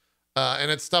game. And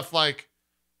it's stuff like,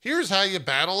 here's how you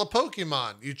battle a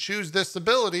Pokemon. You choose this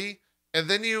ability, and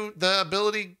then you fight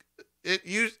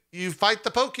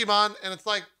the Pokemon, and it's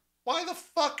like, why the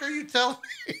fuck are you telling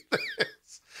me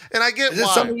this? And I get Is this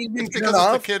why. something you can It's turn because it's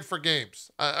off? a kid for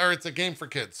games, or it's a game for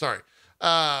kids. Sorry.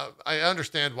 I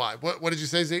understand why. What did you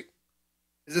say, Zeke?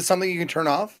 Is this something you can turn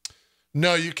off?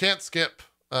 No, you can't skip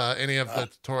any of the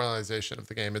tutorialization of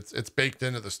the game. It's baked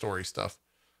into the story stuff.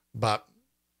 But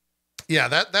yeah,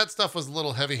 that stuff was a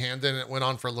little heavy-handed and it went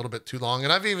on for a little bit too long.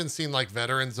 And I've even seen like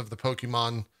veterans of the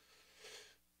Pokemon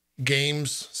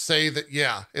games say that,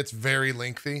 yeah, it's very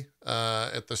lengthy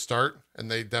at the start. And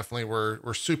they definitely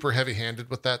were super heavy-handed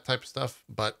with that type of stuff.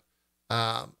 But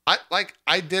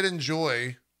I did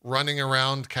enjoy running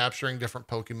around capturing different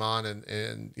Pokemon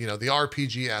and you know, the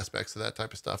RPG aspects of that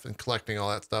type of stuff and collecting all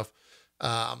that stuff.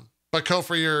 But Cohh,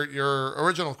 for your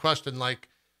original question, like,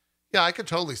 yeah, I could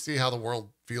totally see how the world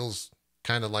feels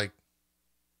kind of like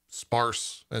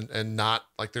sparse and not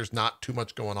like there's not too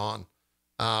much going on.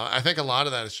 I think a lot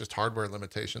of that is just hardware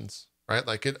limitations, right?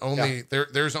 Like it only,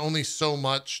 there's only so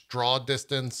much draw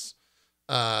distance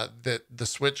that the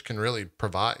Switch can really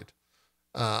provide.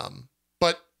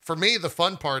 But for me, the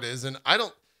fun part is, and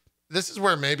this is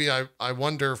where maybe I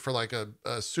wonder for like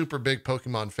a super big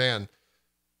Pokemon fan,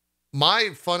 my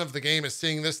fun of the game is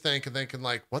seeing this thing and thinking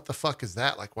like, what the fuck is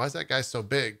that? Like, why is that guy so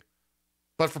big?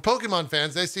 But for Pokemon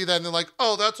fans, they see that and they're like,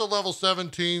 oh, that's a level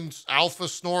 17 alpha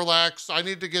Snorlax. I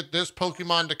need to get this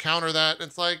Pokemon to counter that. And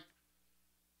it's like,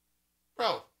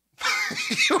 bro,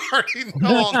 you already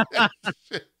know all that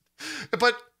shit.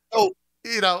 But,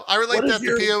 you know, I relate that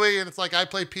to PoE, and it's like I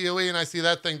play PoE and I see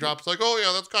that thing drop. It's like, oh,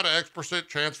 yeah, that's got an X%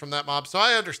 chance from that mob. So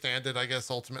I understand it, I guess,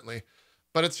 ultimately.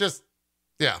 But it's just,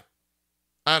 yeah,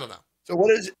 I don't know. So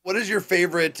what is your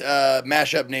favorite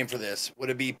mashup name for this?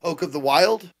 Would it be Poke of the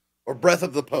Wild or Breath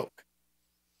of the Poke?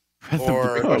 Breath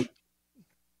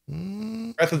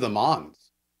of the Mons.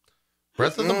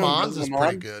 Breath of the Mons is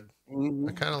pretty good.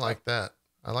 I kind of like that.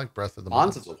 I like Breath of the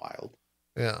Mons. Mons is a wild.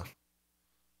 Yeah.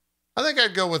 I think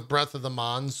I'd go with Breath of the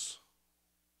Mons.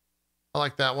 I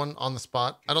like that one on the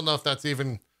spot. I don't know if that's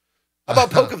even... How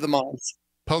about Poke of the Mons?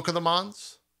 Poke of the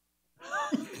Mons?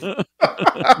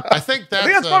 I think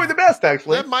that's probably the best,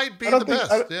 actually. That might be the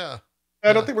best, yeah.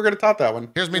 I don't think we're going to top that one.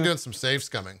 Here's me doing some save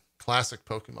scumming. Classic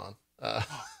Pokemon.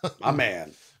 My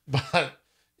man. But,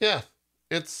 yeah.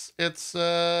 It's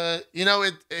you know,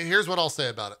 here's what I'll say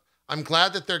about it. I'm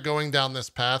glad that they're going down this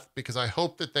path because I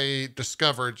hope that they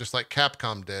discovered, just like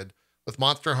Capcom did with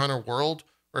Monster Hunter World,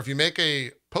 where if you make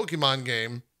a Pokemon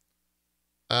game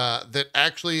that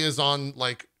actually is on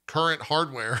like current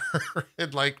hardware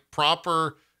and like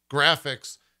proper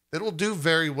graphics, it will do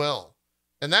very well.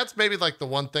 And that's maybe like the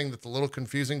one thing that's a little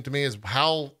confusing to me is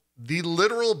how the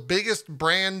literal biggest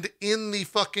brand in the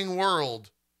fucking world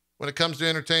when it comes to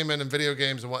entertainment and video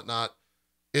games and whatnot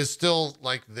is still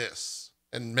like this.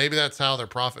 And maybe that's how their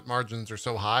profit margins are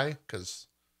so high, because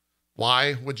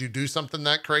why would you do something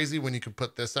that crazy when you could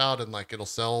put this out and like it'll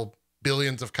sell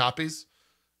billions of copies?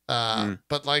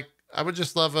 But like I would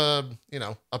just love a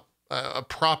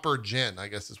proper gen, I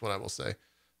guess is what I will say.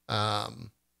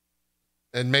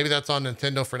 And maybe that's on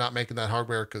Nintendo for not making that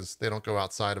hardware because they don't go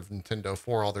outside of Nintendo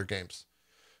for all their games.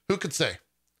 Who could say?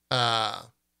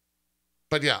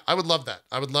 But yeah, I would love that.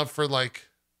 I would love for like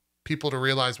people to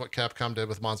realize what Capcom did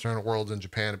with Monster Hunter World in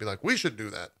Japan and be like, we should do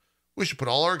that. We should put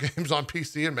all our games on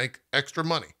PC and make extra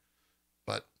money.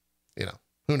 But, you know,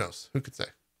 who knows? Who could say?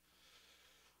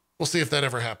 We'll see if that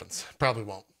ever happens. Probably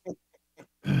won't.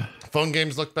 Phone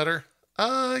games look better.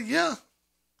 Yeah.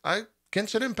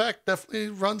 Genshin Impact definitely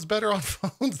runs better on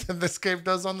phones than this game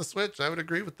does on the Switch. I would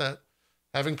agree with that.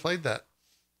 Having played that.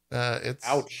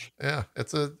 Ouch. Yeah,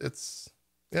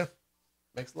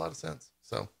 makes a lot of sense.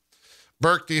 So,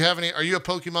 Burke, do you have any? Are you a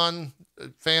Pokemon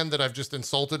fan that I've just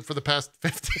insulted for the past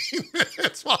 15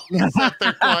 minutes while you sat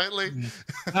there quietly?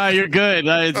 You're good.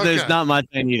 It's Okay. not my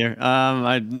thing either.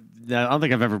 I don't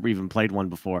think I've ever even played one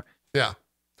before. Yeah,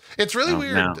 it's really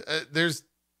weird. No.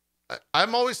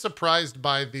 I'm always surprised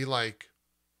by the like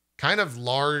kind of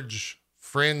large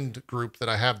friend group that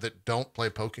I have that don't play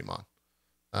Pokemon.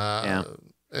 And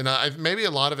maybe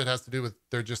a lot of it has to do with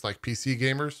they're just like PC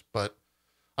gamers, but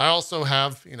I also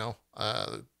have,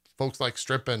 folks like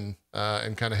Strip and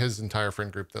kind of his entire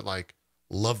friend group that like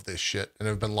love this shit and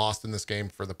have been lost in this game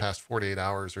for the past 48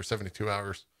 hours or 72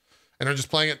 hours and are just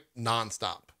playing it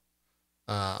nonstop.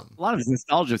 A lot of it's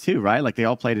nostalgia too, right? Like they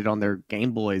all played it on their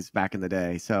Game Boys back in the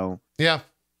day. So yeah.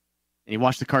 And you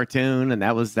watched the cartoon and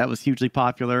that was hugely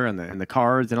popular and the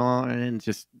cards and all, and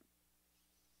just,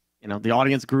 the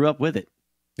audience grew up with it.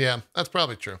 Yeah, that's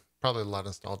probably true. Probably a lot of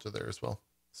nostalgia there as well.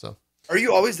 So are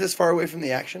you always this far away from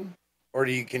the action? Or are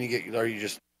you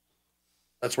just,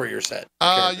 that's where you're set?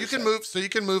 You can move. So you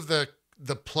can move the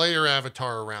player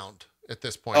avatar around at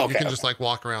this point. Okay, you can just like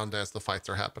walk around as the fights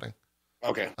are happening.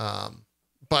 Okay.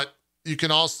 But you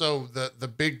can also, the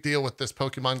big deal with this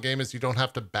Pokemon game is you don't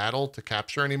have to battle to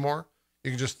capture anymore.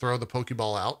 You can just throw the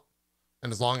Pokeball out.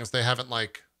 And as long as they haven't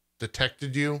like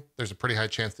detected you, there's a pretty high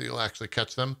chance that you'll actually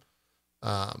catch them.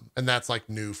 And that's like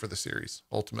new for the series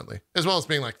ultimately, as well as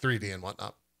being like 3D and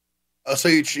whatnot. So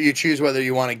you choose whether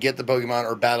you want to get the Pokemon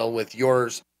or battle with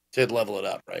yours to level it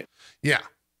up, right? Yeah.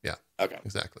 Okay.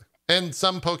 Exactly. And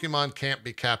some Pokemon can't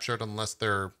be captured unless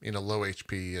they're, low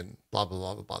HP and blah, blah,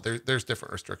 blah, blah, blah. There's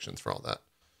different restrictions for all that.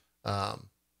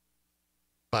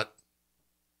 But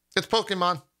it's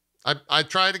Pokemon. I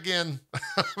tried again.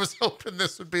 I was hoping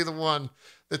this would be the one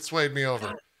that swayed me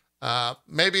over.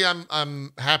 Maybe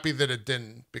I'm happy that it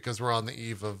didn't, because we're on the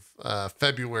eve of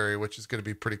February, which is going to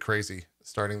be pretty crazy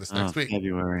starting this next week.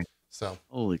 February. So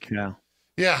holy cow.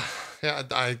 Yeah.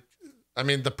 I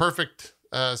mean, the perfect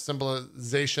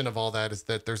symbolization of all that is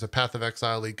that there's a Path of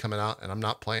Exile league coming out, and I'm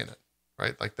not playing it.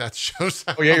 Right? Like that shows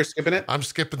how. Oh yeah, you're skipping it. I'm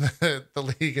skipping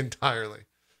the league entirely.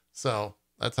 So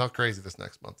that's how crazy this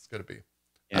next month is going to be.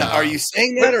 Yeah. Now, are you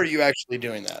saying that, or are you actually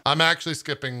doing that? I'm actually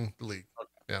skipping the league. Okay.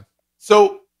 Yeah.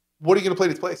 So what are you going to play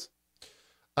this place?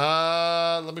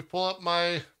 Let me pull up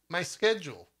my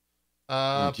schedule.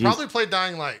 Oh, Probably play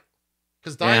Dying Light,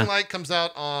 because Dying Light comes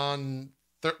out on.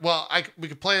 We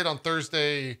could play it on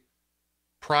Thursday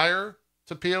prior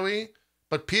to PoE,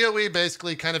 but PoE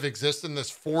basically kind of exists in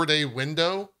this 4-day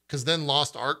window, because then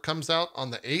Lost Ark comes out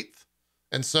on the 8th.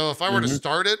 And so if I were to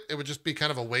start it, it would just be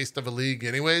kind of a waste of a league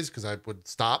anyways, because I would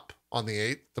stop on the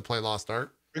 8th to play Lost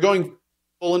Ark. You're going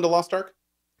full into Lost Ark?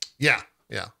 Yeah.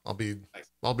 I'll be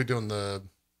doing the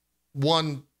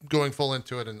one, going full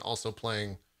into it, and also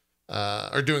playing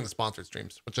or doing the sponsored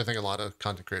streams, which I think a lot of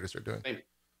content creators are doing. Same.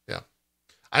 Yeah.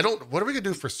 What are we gonna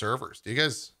do for servers? Do you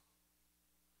guys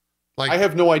I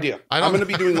have no idea. I'm going to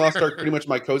be doing Lost Ark pretty much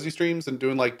my cozy streams and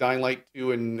doing like Dying Light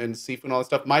 2 and Sifu and all that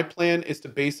stuff. My plan is to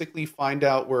basically find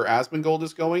out where Asmongold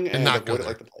is going and not avoid go it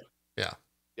like the plague. Yeah.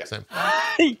 Same.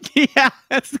 Yeah,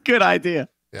 that's a good idea.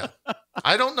 Yeah.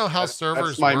 I don't know how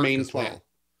servers my work main as plan. well.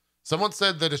 Someone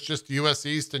said that it's just US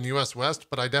East and US West,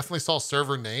 but I definitely saw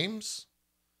server names.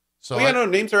 So no,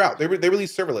 names are out. They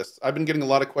released server lists. I've been getting a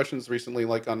lot of questions recently,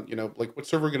 like on, like what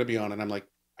server we're going to be on. And I'm like,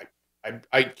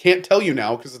 I can't tell you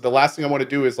now, because the last thing I want to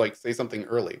do is like say something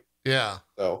early. Yeah.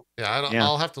 So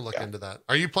I'll have to look into that.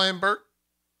 Are you playing, Burke?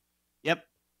 Yep.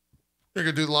 You're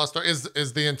gonna do the Lost Ark.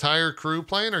 Is the entire crew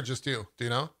playing, or just you? Do you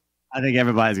know? I think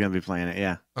everybody's gonna be playing it.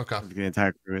 Yeah. Okay. The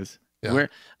entire crew is. Yeah.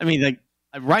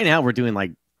 Right now we're doing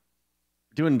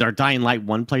our Dying Light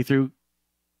 1 playthrough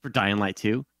for Dying Light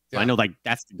 2. So I know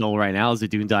that's the goal right now, is to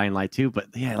do Dying Light 2. But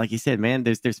yeah, like you said, man,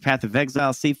 there's Path of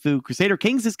Exile, Sifu, Crusader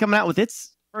Kings is coming out with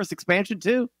its first expansion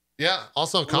too. Yeah.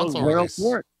 Also console release.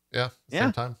 Yeah.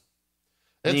 Same time.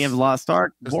 And you have Lost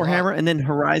Ark, Warhammer, and then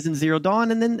Horizon Zero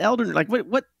Dawn, and then Elden. Like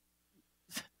what?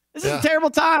 This is a terrible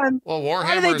time. Well, Warhammer.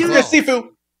 Why do they do this? Sifu.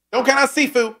 Don't count out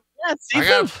Sifu. Yeah, Sifu. I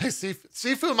gotta play Sifu.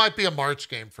 Sifu might be a March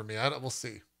game for me. We'll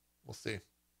see.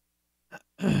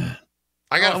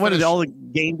 I got. What did all the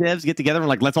game devs get together and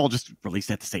like, let's all just release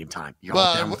at the same time? It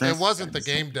wasn't the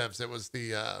game devs. It was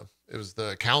the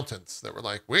accountants that were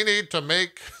like, we need to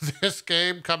make this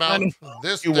game come out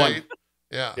this date.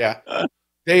 Yeah.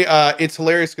 They it's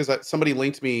hilarious because somebody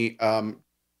linked me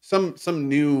some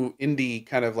new indie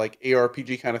kind of like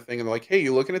ARPG kind of thing, and they're like, hey,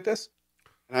 you looking at this?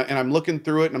 And I'm looking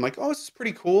through it, and I'm like, oh, this is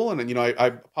pretty cool. And then, I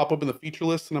pop up in the feature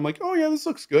list, and I'm like, oh, yeah, this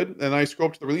looks good. And I scroll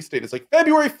up to the release date, and it's like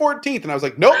February 14th. And I was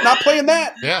like, nope, not playing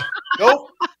that. Yeah. Nope.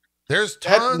 There's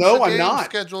tons of games not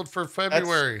scheduled for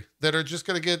February that are just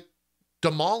going to get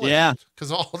demolished. Yeah.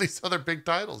 Because all these other big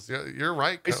titles. Yeah, you're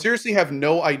right. I seriously have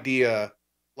no idea.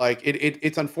 Like,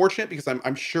 it's unfortunate because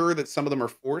I'm sure that some of them are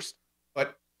forced.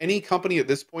 But any company at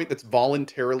this point that's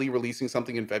voluntarily releasing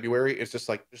something in February, it's just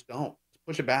like, just don't. Just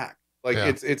push it back. Like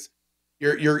it's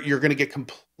you're going to get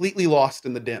completely lost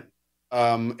in the din,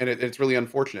 and it's really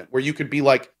unfortunate. Where you could be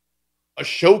like a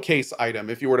showcase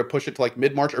item if you were to push it to like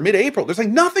mid-March or mid-April. There's like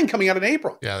nothing coming out in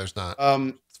April. Yeah, there's not.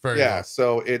 It's very low.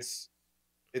 So it's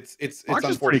March is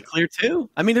unfortunate. pretty clear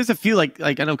too. I mean, there's a few like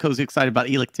I know Co's excited about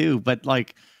ELEX too, but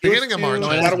like beginning of March,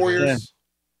 Shadow Warriors,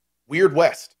 Weird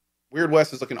West. Weird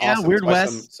West is looking awesome. Weird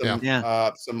West.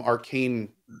 Some arcane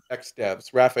X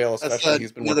devs. Raphael especially.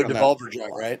 He's been working on that. Devolver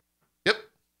joint, right? Yep.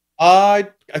 I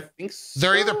think so.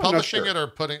 They're either publishing it or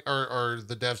putting or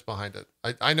the devs behind it.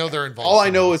 I know they're involved. All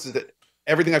I know is that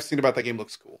everything I've seen about that game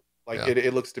looks cool. Like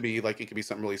it looks to be like it could be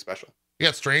something really special. You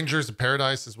got Strangers of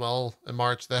Paradise as well in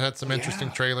March. That had some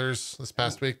interesting trailers this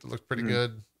past week that looked pretty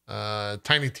good.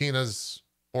 Tiny Tina's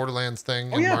Borderlands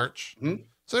thing in March.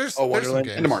 So there's some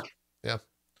games. Into March. Yeah.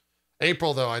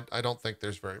 April though, I don't think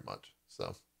there's very much.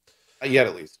 So Yet,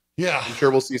 at least. Yeah. I'm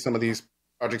sure we'll see some of these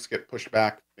projects get pushed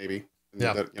back, maybe.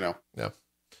 Yeah. That, Yeah.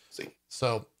 See.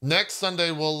 So next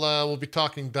Sunday we'll be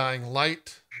talking Dying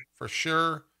Light for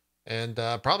sure, and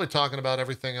probably talking about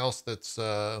everything else that's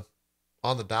on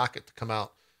the docket to come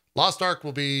out. Lost Ark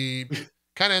will be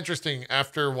kind of interesting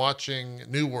after watching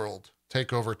New World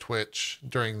take over Twitch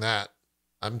during that.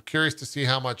 I'm curious to see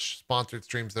how much sponsored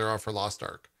streams there are for Lost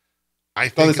Ark. I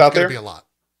think it's going to be a lot.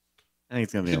 I think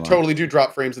it's going to be a lot. Totally do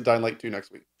drop frames in Dying Light 2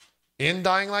 next week. In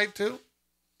Dying Light 2?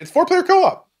 It's 4-player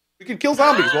co-op. We can kill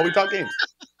zombies while we talk games.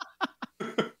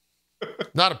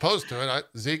 Not opposed to it.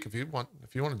 Zeke, if you want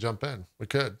to jump in, we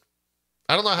could.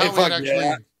 I don't know how Hey, we'd fuck actually.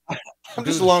 yeah. I'm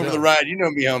just along for the ride. You know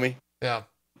me, homie. Yeah.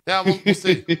 Yeah, we'll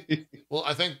see. Well,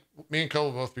 I think me and Cohh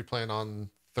will both be playing on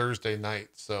Thursday night,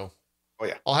 so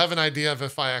I'll have an idea of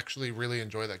if I actually really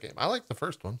enjoy that game. I like the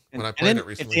first one when I played it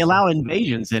recently. If they allow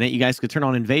invasions in it, you guys could turn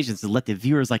on invasions to let the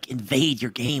viewers like invade your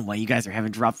game while you guys are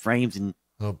having drop frames. And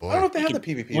oh boy, I don't know if they have the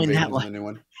PvP invasions in the new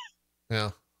one.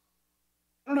 Yeah,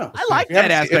 I don't know. I like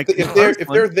that aspect. If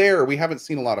they're there, we haven't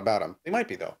seen a lot about them. They might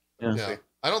be though. Yeah.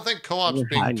 I don't think co-op's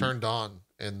being turned on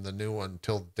in the new one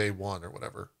till day one or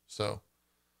whatever. So.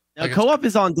 Co-op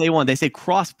is on day one. They say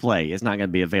crossplay is not going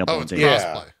to be available. Oh, it's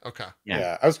crossplay. Okay.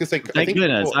 Yeah. I was going to say. Thank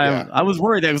goodness. I was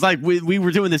worried. It was like we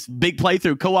were doing this big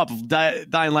playthrough co-op of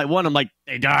Dying Light 1. I'm like,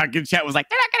 hey, dog, chat was like,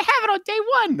 they're not going to have it on day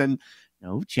one. Then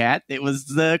no, chat. It was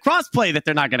the crossplay that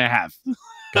they're not going to have.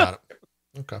 Got it.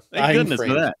 Okay. Thank goodness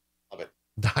for that. Love it.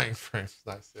 Dying frames.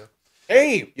 Nice. Yeah.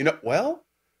 Hey, to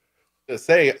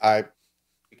say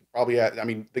we could probably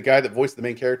the guy that voiced the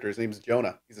main character, his name is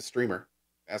Jonah. He's a streamer.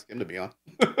 Ask him to be on.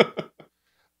 Is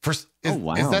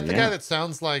that the guy that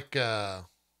sounds like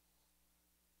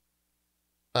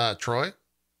Troy?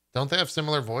 Don't they have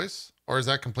similar voice, or is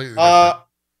that completely different?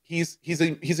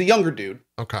 He's a younger dude.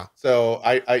 Okay. So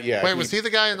Wait, was he the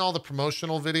guy in all the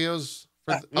promotional videos?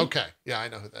 Okay. Yeah, I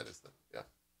know who that is then. Yeah.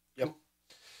 Yep.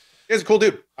 He's a cool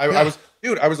dude. I was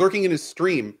lurking in his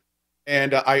stream,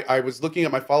 and I was looking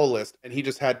at my follow list, and he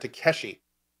just had Takeshi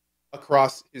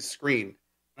across his screen.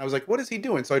 I was like, what is he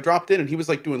doing? So I dropped in and he was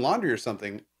like doing laundry or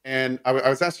something. And I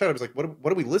was asked, I was like, what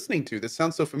are we listening to? This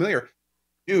sounds so familiar.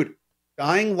 Dude,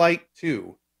 Dying Light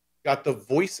 2 got the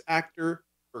voice actor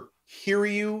for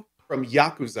Kiryu from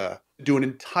Yakuza to do an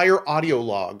entire audio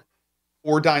log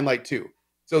for Dying Light 2.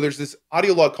 So there's this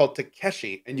audio log called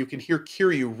Takeshi, and you can hear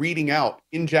Kiryu reading out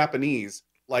in Japanese,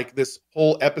 like this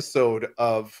whole episode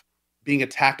of being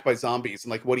attacked by zombies and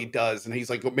like what he does. And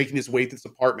he's like making his way through this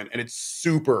apartment, and it's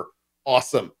super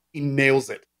awesome. He nails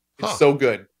it. It's so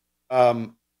good.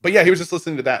 But yeah, he was just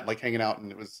listening to that, like hanging out,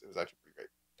 and it was actually pretty great.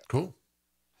 Yeah. Cool.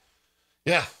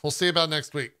 Yeah, we'll see about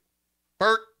next week.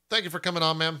 Burke, thank you for coming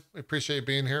on, man. We appreciate you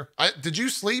being here. Did you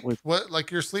sleep?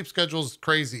 Like your sleep schedule's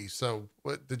crazy. So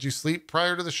did you sleep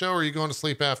prior to the show, or are you going to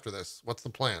sleep after this? What's the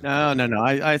plan? No.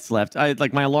 I slept.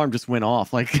 My alarm just went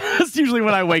off. Like that's usually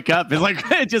when I wake up. It's like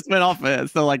it just went off.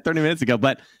 So like 30 minutes ago.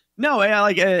 But no,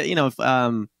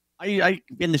 I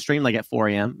in the stream like at 4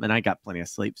 a.m. and I got plenty of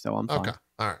sleep, so I'm fine. Okay.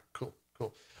 All right. Cool.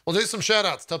 We'll do some shout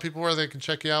outs. Tell people where they can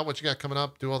check you out, what you got coming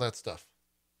up, do all that stuff.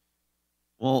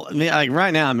 Well, like right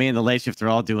now, me and the late shift are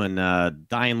all doing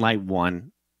Dying Light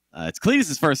 1. It's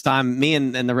Cletus's first time. Me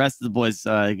and the rest of the boys,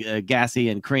 Gassy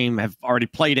and Cream, have already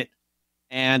played it.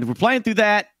 And we're playing through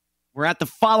that. We're at the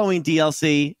following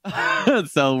DLC.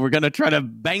 So we're going to try to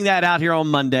bang that out here on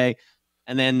Monday.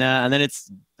 And then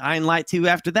it's Dying Light 2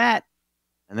 after that.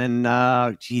 And then,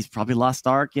 probably Lost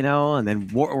Ark, and then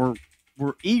we're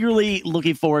eagerly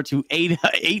looking forward to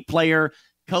eight player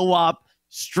co-op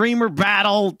streamer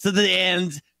battle to the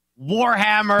end.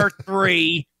 Warhammer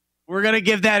 3. We're gonna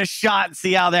give that a shot and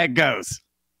see how that goes.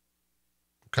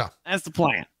 Okay, that's the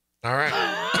plan. All right,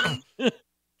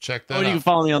 check that out. You can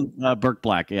follow me on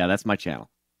BurkeBlack. Yeah, that's my channel.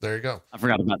 There you go. I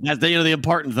forgot about that. That's the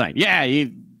important thing. Yeah,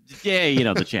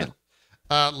 the channel.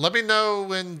 Let me know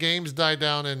when games die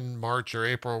down in March or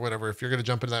April or whatever, if you're going to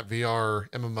jump into that VR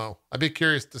MMO. I'd be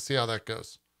curious to see how that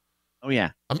goes. Oh, yeah.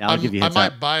 I'll give you I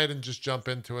might buy it and just jump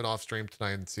into it off stream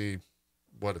tonight and see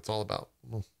what it's all about.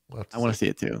 We'll I want to see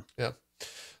it too. Yeah.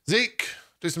 Zeke,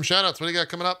 do some shout outs. What do you got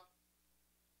coming up?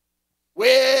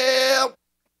 Well,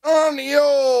 on the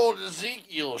old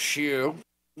Ezekiel show,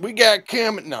 we got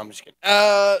coming. No, I'm just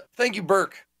kidding. Thank you,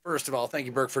 Burke. First of all, thank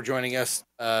you, Burke, for joining us.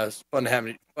 It's fun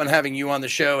having you on the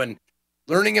show and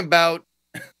learning about.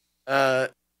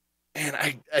 And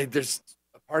I there's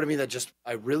a part of me that just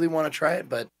I really want to try it,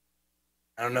 but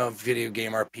I don't know if video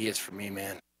game RP is for me,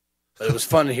 man. But it was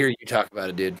fun to hear you talk about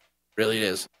it, dude. Really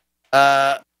is.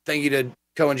 Thank you to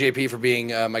Cohh and JP for being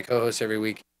my co-hosts every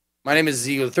week. My name is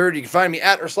Ezekiel the Third. You can find me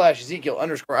at or slash Ezekiel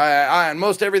 _ I on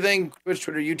most everything, Twitch,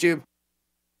 Twitter, YouTube.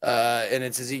 And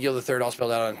it's Ezekiel the Third, all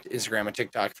spelled out on Instagram and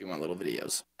TikTok if you want little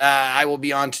videos. I will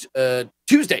be on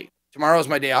Tuesday. Tomorrow is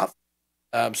my day off.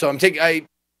 So I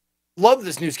love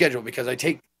this new schedule because I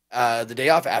take the day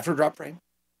off after Drop Frame,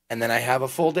 and then I have a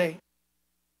full day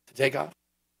to take off.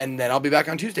 And then I'll be back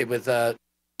on Tuesday with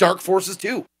Dark Forces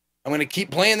 2. I'm going to keep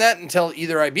playing that until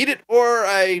either I beat it or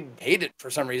I hate it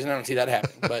for some reason. I don't see that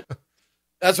happening. But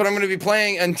that's what I'm going to be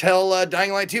playing until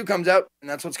Dying Light 2 comes out. And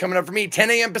that's what's coming up for me.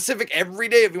 10 a.m. Pacific every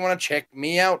day if you want to check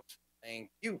me out. Thank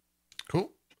you.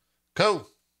 Cool. Cohh,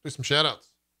 do some shout-outs.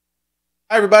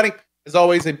 Hi, everybody. As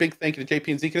always, a big thank you to JP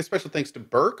and Zeke, and a special thanks to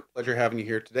Burke. Pleasure having you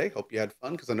here today. Hope you had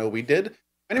fun, because I know we did.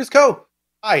 My name is Cohh.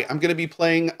 Hi, I'm going to be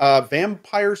playing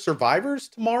Vampire Survivors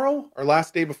tomorrow, our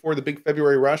last day before the big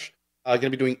February rush. Going to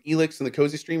be doing ELEX in the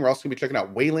Cozy stream. We're also going to be checking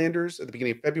out Waylanders at the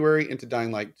beginning of February, into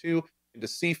Dying Light 2, into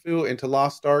Sifu, into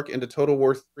Lost Ark, into Total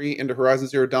War 3, into Horizon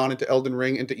Zero Dawn, into Elden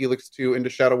Ring, into ELEX 2, into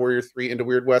Shadow Warrior 3, into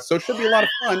Weird West. So it should be a lot of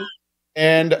fun,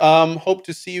 and hope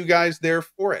to see you guys there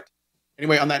for it.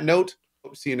 Anyway, on that note,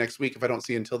 hope to see you next week. If I don't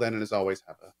see you until then, and as always,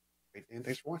 have a great day, and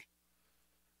thanks for watching.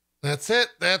 That's it.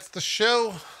 That's the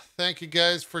show. Thank you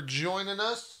guys for joining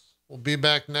us. We'll be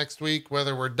back next week,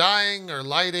 whether we're dying or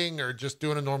lighting or just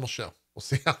doing a normal show. We'll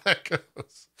see how that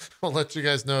goes. We'll let you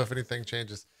guys know if anything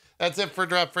changes. That's it for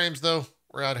Drop Frames, though.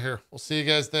 We're out of here. We'll see you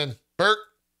guys then. Burke,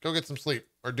 go get some sleep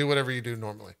or do whatever you do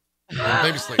normally.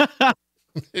 Maybe sleep.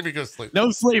 Maybe go sleep.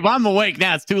 No sleep. I'm awake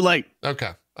now. It's too late.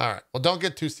 Okay. All right. Well, don't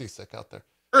get too seasick out there.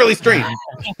 Early stream.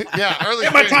 Yeah, early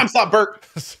Get my time stop, Burke.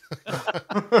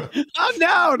 Oh,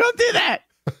 no. Don't do that.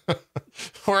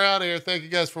 We're out of here. Thank you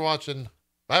guys for watching.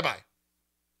 Bye-bye.